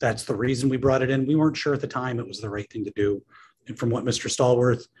that's the reason we brought it in. We weren't sure at the time it was the right thing to do. And from what Mr.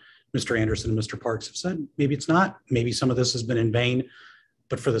 Stallworth, Mr. Anderson, and Mr. Parks have said, maybe it's not. Maybe some of this has been in vain.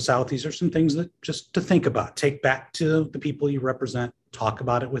 But for the South, these are some things that just to think about. Take back to the people you represent, talk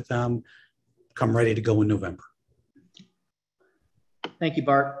about it with them, come ready to go in November. Thank you,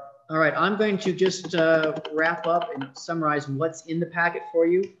 Bart. All right, I'm going to just wrap up and summarize what's in the packet for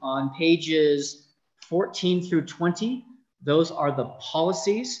you. On pages 14 through 20, those are the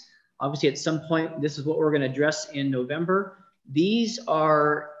policies. Obviously, at some point, this is what we're going to address in November. These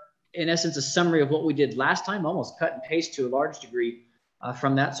are, in essence, a summary of what we did last time, almost cut and paste to a large degree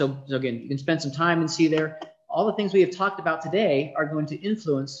from that. So again, you can spend some time and see there. All the things we have talked about today are going to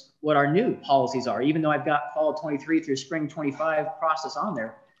influence what our new policies are. Even though I've got fall 23 through spring 25 process on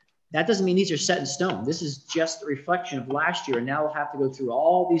there, that doesn't mean these are set in stone. This is just a reflection of last year. And now we'll have to go through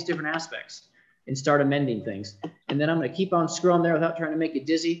all these different aspects and start amending things. And then I'm going to keep on scrolling there without trying to make you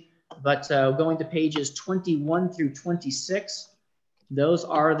dizzy. But going to pages 21 through 26, those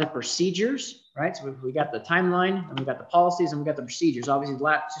are the procedures, right? So we got the timeline, and we got the policies, and we got the procedures. Obviously, the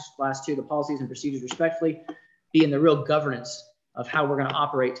last two, the policies and procedures respectively, being the real governance of how we're going to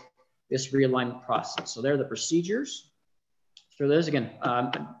operate this realignment process. So they're the procedures. For those, again,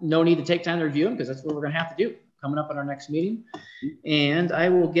 no need to take time to review them because that's what we're going to have to do coming up at our next meeting. And I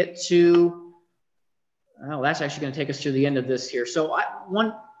will get to, oh, that's actually going to take us to the end of this here. So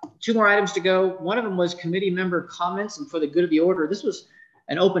two more items to go. One of them was committee member comments, and for the good of the order, this was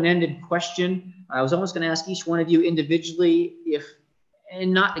an open-ended question. I was almost going to ask each one of you individually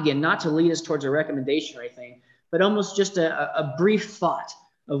and not to lead us towards a recommendation or anything, but almost just a brief thought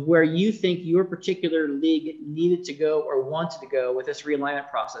of where you think your particular league needed to go or wanted to go with this realignment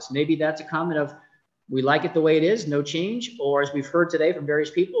process. Maybe that's a comment of, we like it the way it is, no change, or as we've heard today from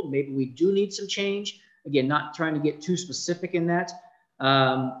various people, maybe we do need some change. Again, not trying to get too specific in that.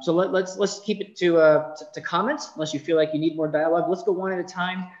 So let's keep it to comments, unless you feel like you need more dialogue. Let's go one at a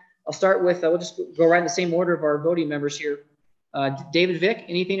time. I'll start with, we'll just go right in the same order of our voting members here. David Vick,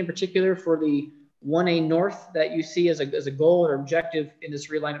 anything in particular for the 1A North that you see as a goal or objective in this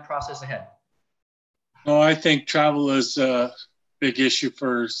realignment process ahead? Oh, I think travel is a big issue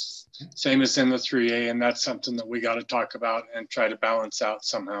for same as in the 3A, and that's something that we got to talk about and try to balance out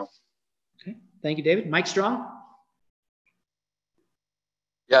somehow. Okay, thank you, David. Mike Strong?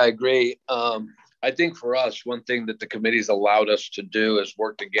 Yeah, I agree. I think for us, one thing that the committee's allowed us to do is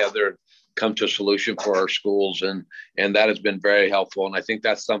work together and come to a solution for our schools, and that has been very helpful. And I think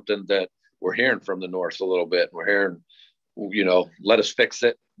that's something that we're hearing from the North a little bit. We're hearing, let us fix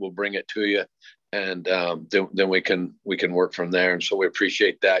it. We'll bring it to you, and then we can work from there. And so we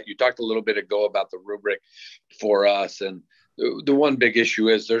appreciate that. You talked a little bit ago about the rubric for us, and the one big issue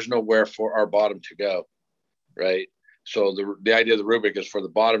is there's nowhere for our bottom to go, right? So the idea of the rubric is for the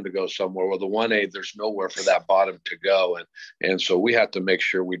bottom to go somewhere. Well, the 1A, there's nowhere for that bottom to go. And so we have to make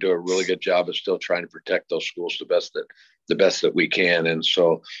sure we do a really good job of still trying to protect those schools the best that we can. And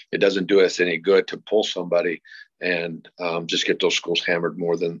so it doesn't do us any good to pull somebody and just get those schools hammered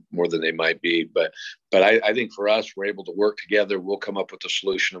more than they might be. But I think for us, we're able to work together. We'll come up with a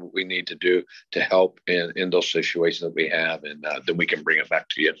solution of what we need to do to help in those situations that we have, and then we can bring it back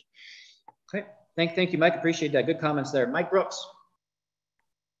to you. Okay. Thank you, Mike. Appreciate that. Good comments there. Mike Brooks.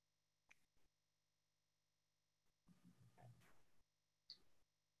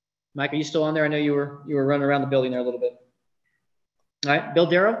 Mike, are you still on there? I know you were running around the building there a little bit. All right, Bill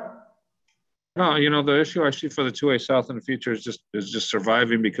Darrow. No, the issue I see for the 2A South in the future is just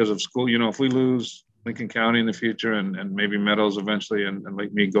surviving because of school. If we lose Lincoln County in the future and maybe Meadows eventually and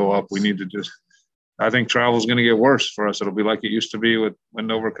Lake Mead go up, we need to just. I think travel is going to get worse for us. It'll be like it used to be with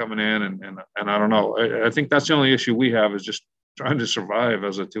Wendover coming in, and I don't know. I think that's the only issue we have is just trying to survive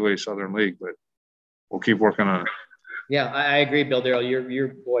as a 2A Southern League, but we'll keep working on it. Yeah, I agree, Bill Darrell. You're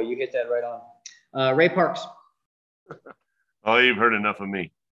boy, you hit that right on. Ray Parks. Oh, you've heard enough of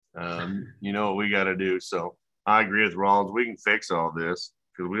me. You know what we got to do. So I agree with Rollins. We can fix all this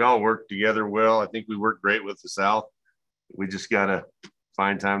because we all work together well. I think we work great with the South. We just got to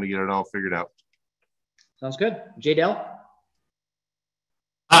find time to get it all figured out. Sounds good. J. Dell?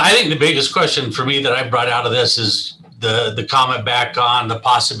 I think the biggest question for me that I brought out of this is the comment back on the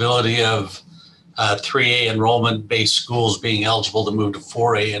possibility of 3A enrollment-based schools being eligible to move to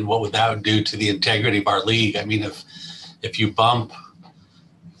 4A, and what would that do to the integrity of our league? I mean, if you bump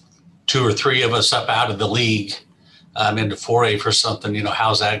 2 or 3 of us up out of the league into 4A for something,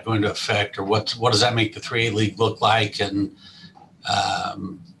 how's that going to affect, or what does that make the 3A league look like? And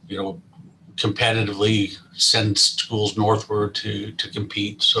competitively send schools northward to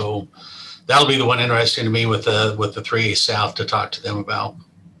compete. So that'll be the one interesting to me with the 3A South to talk to them about.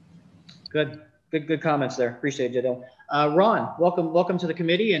 Good comments there. Appreciate it, Jadil. Ron, welcome to the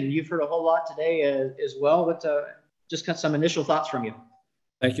committee, and you've heard a whole lot today as well. But just got some initial thoughts from you.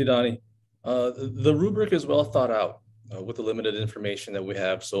 Thank you, Donnie. The rubric is well thought out with the limited information that we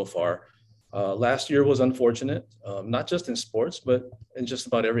have so far. Last year was unfortunate, not just in sports, but in just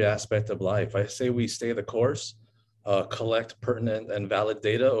about every aspect of life. I say we stay the course, collect pertinent and valid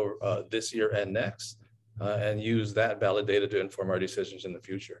data this year and next, and use that valid data to inform our decisions in the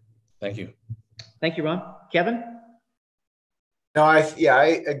future. Thank you. Thank you, Ron. Kevin? No, I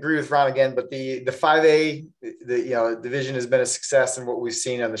agree with Ron again, but the 5A, division has been a success in what we've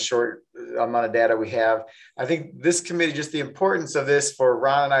seen on the short amount of data we have. I think this committee, just the importance of this for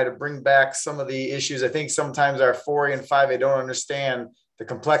Ron and I to bring back some of the issues. I think sometimes our 4A and 5A don't understand the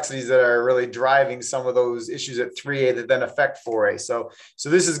complexities that are really driving some of those issues at 3A that then affect 4A. So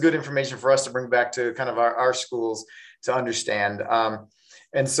this is good information for us to bring back to kind of our schools to understand.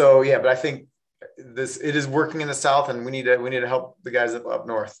 But I think it is working in the South, and we need to help the guys up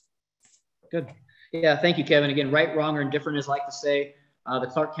north. Good. Yeah. Thank you, Kevin. Again, right, wrong, or indifferent, as I like to say, the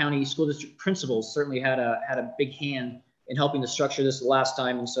Clark County School District principals certainly had a big hand in helping to structure this the last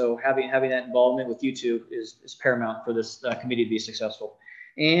time. And so having that involvement with you two is paramount for this committee to be successful.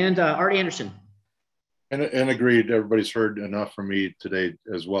 And Art Anderson. And agreed. Everybody's heard enough from me today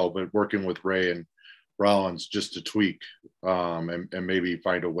as well, but working with Ray and Rollins just to tweak and maybe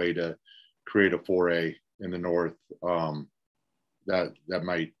find a way to create a 4A in the north that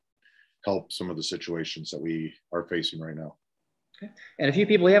might help some of the situations that we are facing right now. Okay. And a few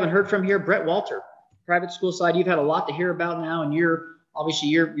people we haven't heard from here. Brett Walter, private school side, you've had a lot to hear about now, and your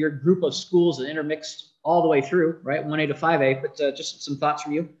group of schools that intermixed all the way through, right? 1A to 5A, but just some thoughts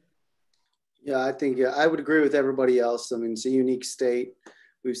from you. Yeah, I think I would agree with everybody else. I mean, it's a unique state.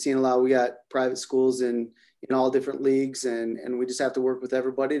 We've seen a lot. We got private schools in all different leagues, and we just have to work with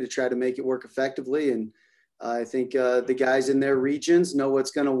everybody to try to make it work effectively. And I think the guys in their regions know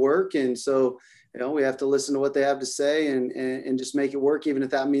what's going to work. And so, we have to listen to what they have to say and just make it work, even if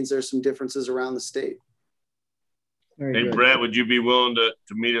that means there's some differences around the state. Hey, Brett, would you be willing to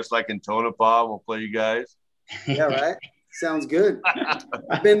meet us like in Tonopah? We'll play you guys. Yeah, right. Sounds good.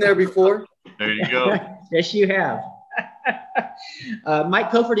 I've been there before. There you go. Yes, you have.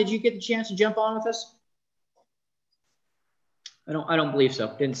 Mike Kofer, did you get the chance to jump on with us? I don't believe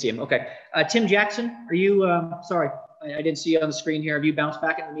so. Didn't see him. Okay. Tim Jackson, are you, sorry, I didn't see you on the screen here. Have you bounced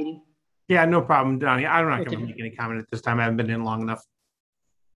back in the meeting? Yeah, no problem, Donnie. I'm not going to make any comment at this time. I haven't been in long enough.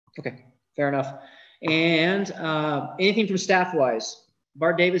 Okay, fair enough. And anything from staff-wise?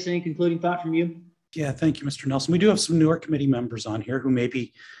 Bart Davis, any concluding thought from you? Yeah, thank you, Mr. Nelson. We do have some newer committee members on here who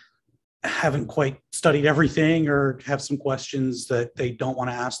maybe haven't quite studied everything or have some questions that they don't want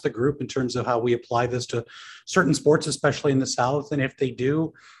to ask the group in terms of how we apply this to certain sports, especially in the South. And if they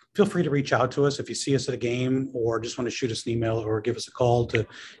do, feel free to reach out to us if you see us at a game or just want to shoot us an email or give us a call to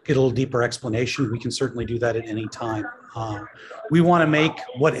get a little deeper explanation. We can certainly do that at any time. We want to make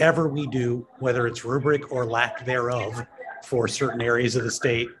whatever we do, whether it's rubric or lack thereof for certain areas of the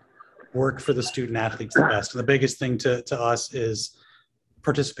state, work for the student athletes the best. And the biggest thing to us is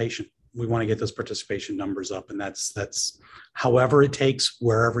participation. We want to get those participation numbers up, and that's however it takes,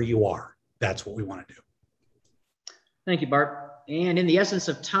 wherever you are. That's what we want to do. Thank you, Bart. And in the essence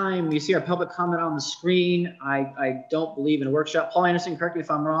of time, you see our public comment on the screen. I don't believe in a workshop. Paul Anderson, correct me if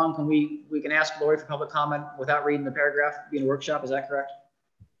I'm wrong. Can we can ask Lori for public comment without reading the paragraph being a workshop? Is that correct?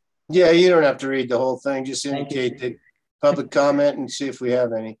 Yeah, you don't have to read the whole thing. Just indicate the public comment and see if we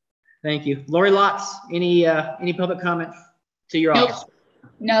have any. Thank you. Lori Lotz, any public comment to your office?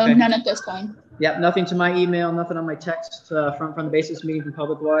 No, okay. None at this point. Yep, nothing to my email, nothing on my text from the basis meeting from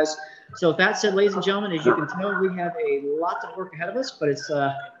Public Wise. So with that said, ladies and gentlemen, as you can tell, we have a lot of work ahead of us, but it's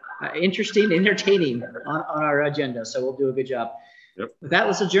interesting, entertaining on our agenda. So we'll do a good job. Yep. With that,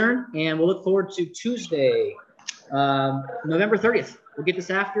 let's adjourn, and we'll look forward to Tuesday, November 30th. We'll get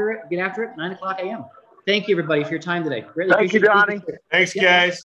after it, 9:00 a.m. Thank you, everybody, for your time today. Thank you, Donnie. Thanks, guys.